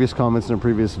previous comments in a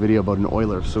previous video about an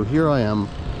oiler. So here I am,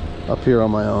 up here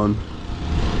on my own.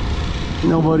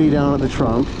 Nobody down at the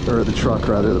trunk, or at the truck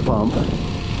rather, the pump.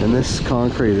 And this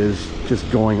concrete is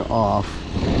just going off.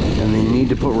 And they need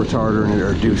to put retarder in it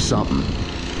or do something.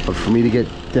 But for me to get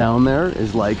down there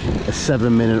is like a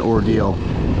 7-minute ordeal.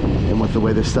 And with the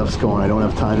way this stuff's going, I don't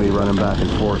have time to be running back and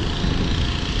forth.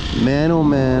 Man, oh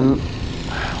man.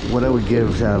 What I would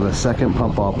give to have a second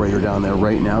pump operator down there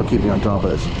right now keeping on top of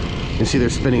this. You see they're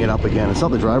spinning it up again. It's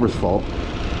not the driver's fault.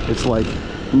 It's like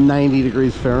 90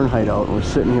 degrees Fahrenheit out and we're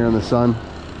sitting here in the sun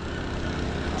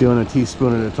doing a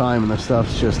teaspoon at a time and the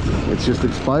stuff's just, it's just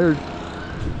expired.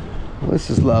 Well, this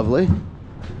is lovely.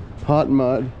 Hot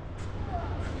mud.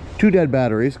 2 dead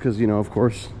batteries because, you know, of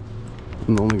course,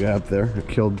 I'm the only guy up there. I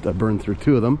burned through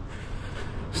 2 of them.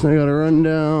 So I gotta run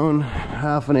down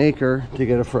half an acre to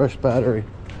get a fresh battery.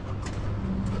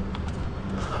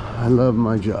 I love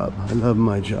my job. I love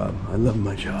my job. I love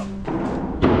my job.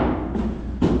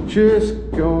 Just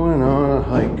going on a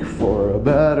hike for a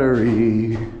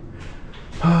battery.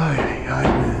 Ay, ay,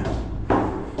 man.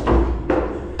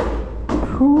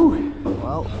 Whew.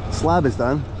 Well, slab is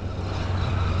done.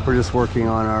 We're just working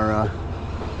on our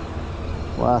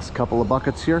last couple of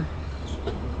buckets here.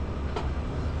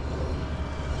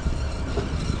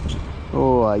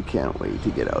 Oh, I can't wait to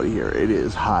get out of here. It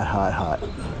is hot, hot, hot.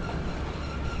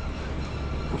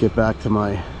 Get back to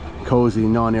my cozy,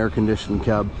 non-air conditioned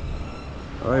cab.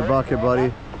 All right, bucket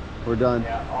buddy, we're done.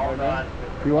 All done.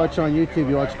 If you watch on YouTube,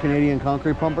 you watch Canadian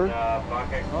Concrete Pumper.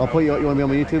 I'll put you. You want to be on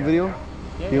my YouTube video?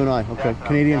 You and I. Okay.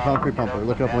 Canadian Concrete Pumper.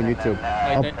 Look it up on YouTube.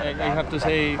 I have to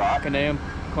say Canadian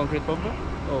concrete pumper?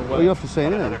 Or what? Well, you have to say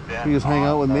anything. You just hang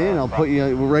out with me, and I'll put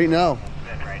you right now.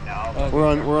 Okay.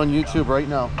 We're on YouTube right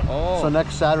now. Oh. So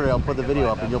next Saturday, I'll put the video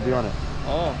up, and you'll be on it.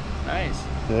 Oh, nice.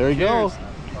 There you go.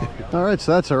 All right,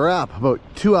 so that's a wrap. About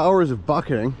 2 hours of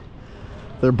bucketing.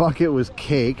 Their bucket was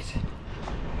caked.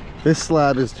 This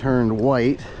slab is turned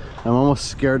white. I'm almost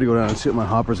scared to go down and see what my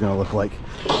hopper's gonna look like.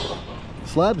 The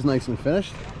slab's nice and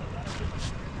finished.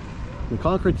 The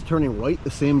concrete's turning white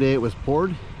the same day it was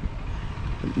poured.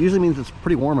 It usually means it's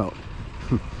pretty warm out.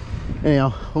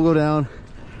 Anyhow, we'll go down.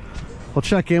 We'll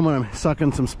check in when I'm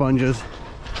sucking some sponges.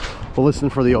 We'll listen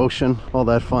for the ocean, all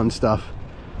that fun stuff.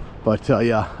 But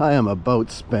yeah, I am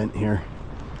about spent here.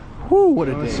 Whoo, what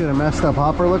a day. See what a messed up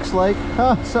hopper looks like?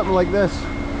 Huh, something like this.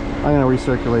 I'm gonna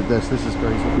recirculate this. This is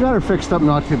crazy. We got her fixed up,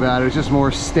 not too bad. It was just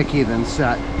more sticky than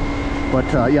set. But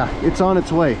yeah, it's on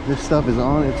its way. This stuff is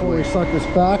on its way. We suck this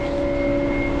back.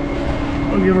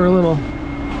 We'll give her a little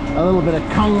bit of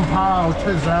kung pao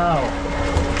tazao.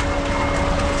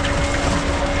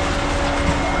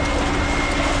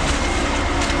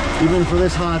 Even for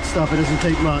this hot stuff, it doesn't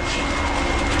take much.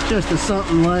 Just a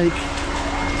something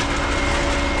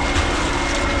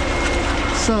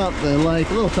like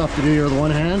a little tough to do here with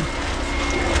one hand.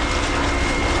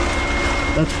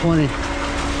 That's plenty.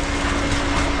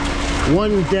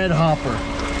 One dead hopper.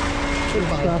 This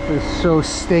stuff is so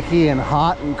sticky and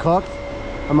hot and cooked.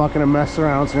 I'm not gonna mess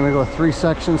around. So I'm gonna go 3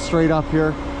 sections straight up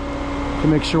here to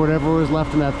make sure whatever was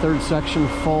left in that 3rd section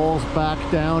falls back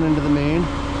down into the main.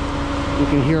 You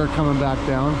can hear it coming back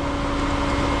down.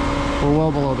 We're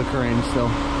well below the crane still,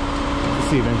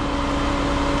 deceiving.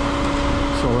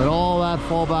 So let all that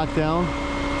fall back down.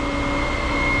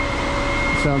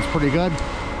 Sounds pretty good.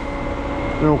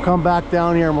 Then we'll come back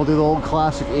down here and we'll do the old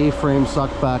classic A-frame suck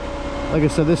back. Like I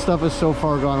said, this stuff is so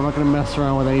far gone. I'm not gonna mess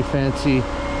around with any fancy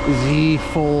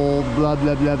Z-fold, blah,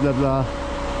 blah, blah, blah, blah.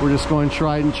 We're just going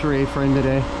tried and true A-frame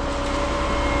today.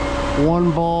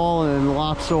 1 ball and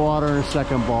lots of water and a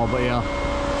 2nd ball, but yeah.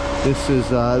 This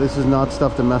is not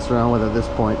stuff to mess around with at this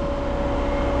point.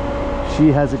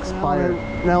 She has expired.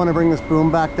 Now when I bring this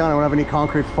boom back down, I don't have any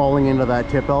concrete falling into that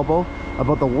tip elbow.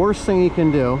 About the worst thing you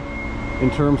can do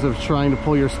in terms of trying to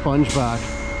pull your sponge back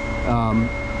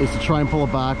is to try and pull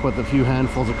it back with a few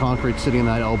handfuls of concrete sitting in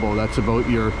that elbow. That's about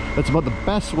the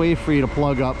best way for you to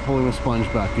plug up pulling the sponge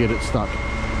back, get it stuck.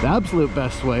 The absolute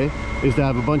best way is to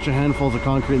have a bunch of handfuls of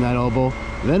concrete in that elbow,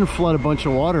 then flood a bunch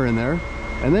of water in there,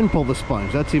 and then pull the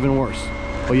sponge. That's even worse.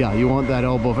 But yeah, you want that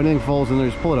elbow. If anything falls in there,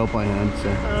 just pull it out by hand. So.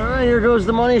 All right, here goes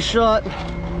the money shot.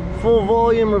 Full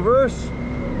volume reverse.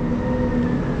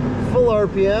 Full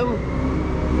RPM.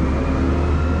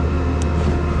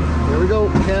 Here we go,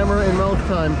 camera and mouth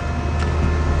time.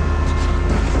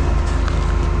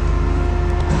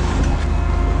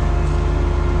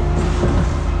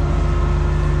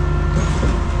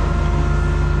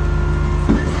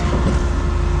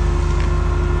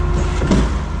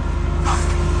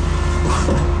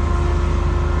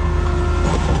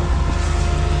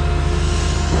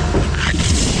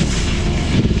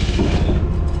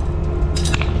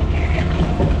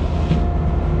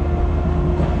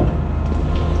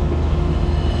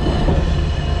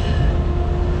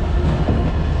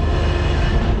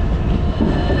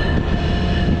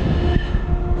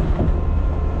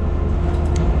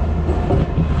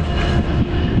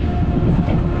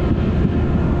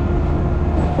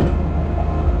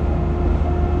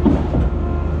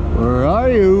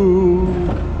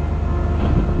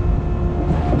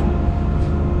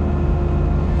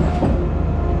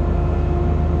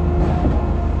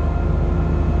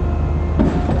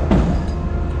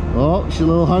 She's a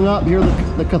little hung up here,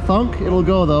 the kathunk. It'll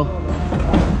go though.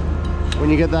 When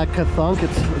you get that kathunk,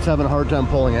 it's having a hard time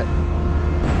pulling it.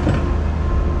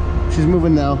 She's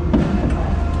moving now.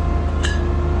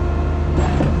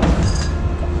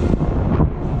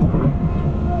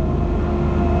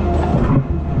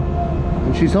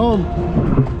 And she's home.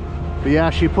 But yeah,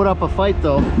 she put up a fight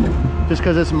though, just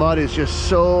because this mud is just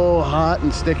so hot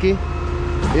and sticky.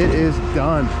 It is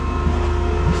done.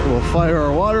 So we'll fire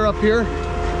our water up here.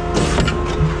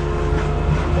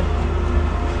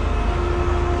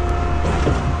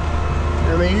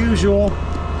 And the usual,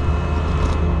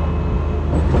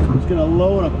 I'm just gonna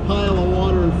load a pile of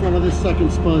water in front of this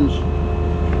 2nd sponge.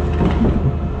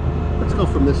 Let's go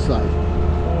from this side. I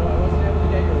wasn't able to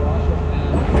get your washer.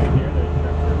 right here, there's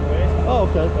structure away. Oh,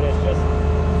 okay. But it's just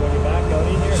when you back out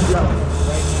in here, it's Yeah. on the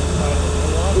right hand side of the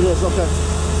middle wall. It is, okay.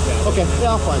 Yeah. Okay,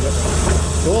 yeah, I'll find it.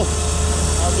 Cool.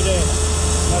 How's your day?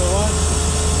 Another one?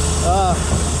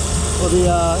 Well,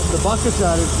 the bucket's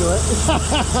added to it.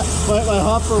 my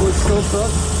hopper was still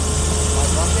cooked. My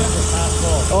bucket was half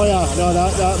full. Oh yeah, no,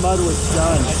 that mud was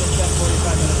done. I just spent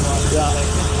 45 minutes watching. Yeah.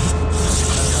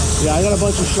 Yeah, I got a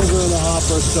bunch of sugar in the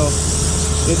hopper, so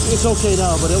it's okay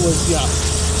now, but it was, yeah.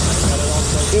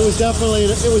 It was definitely,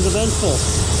 it was eventful.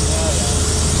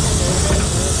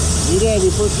 You did,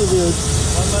 you persevered.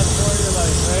 One less for your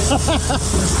life, right?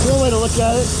 Cool way to look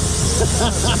at it.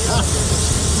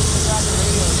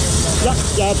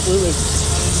 Yeah, absolutely.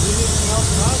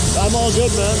 I'm all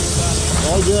good, man.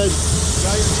 All good.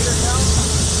 Got your meter count?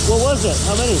 What was it?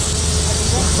 How many?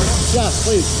 Yeah,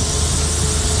 please.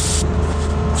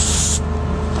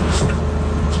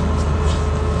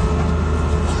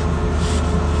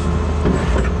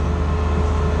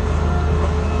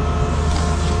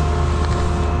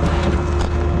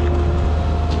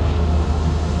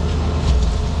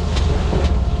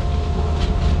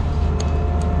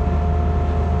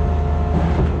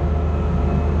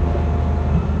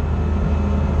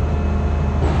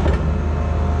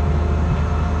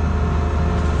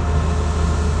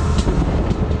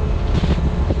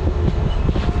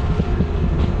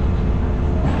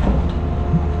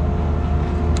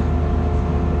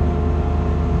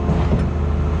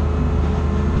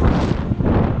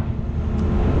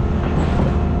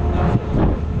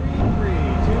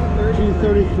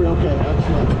 Okay,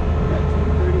 excellent. Do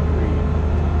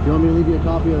you want me to leave you a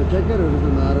copy of the ticket, or does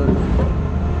it matter? I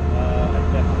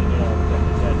definitely need all the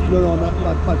tickets. No,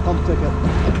 my pump ticket.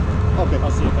 Okay.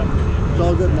 I'll see if I'm with you. It's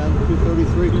all good, man.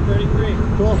 233.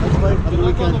 233. Cool, thanks, mate. Have a good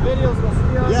weekend. On the videos, we'll see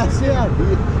you on Yes, yeah.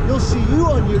 You'll see you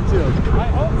on YouTube. I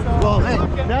hope so. Well, hey,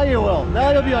 now you will.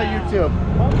 Now you'll be on YouTube.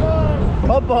 Pump on.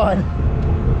 Pump on.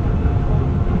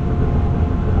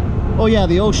 Oh yeah,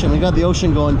 the ocean. We got the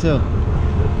ocean going too.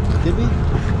 Did we?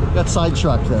 Got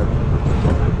sidetracked there.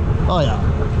 Oh yeah.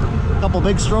 Couple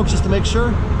big strokes just to make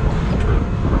sure.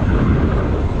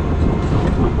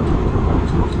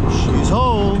 She's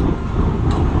home.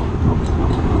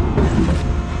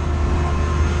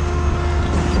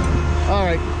 All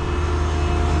right.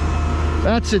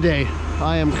 That's a day.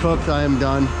 I am cooked. I am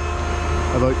done.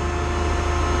 About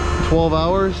 12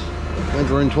 hours.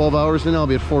 We're in 12 hours and I'll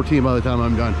be at 14 by the time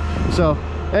I'm done. So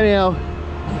anyhow,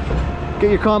 get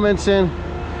your comments in.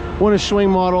 Want a swing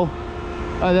model?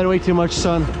 I've had way too much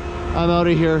sun. I'm out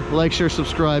of here. Like, share,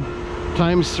 subscribe.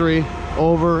 ×3.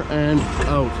 Over and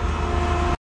out.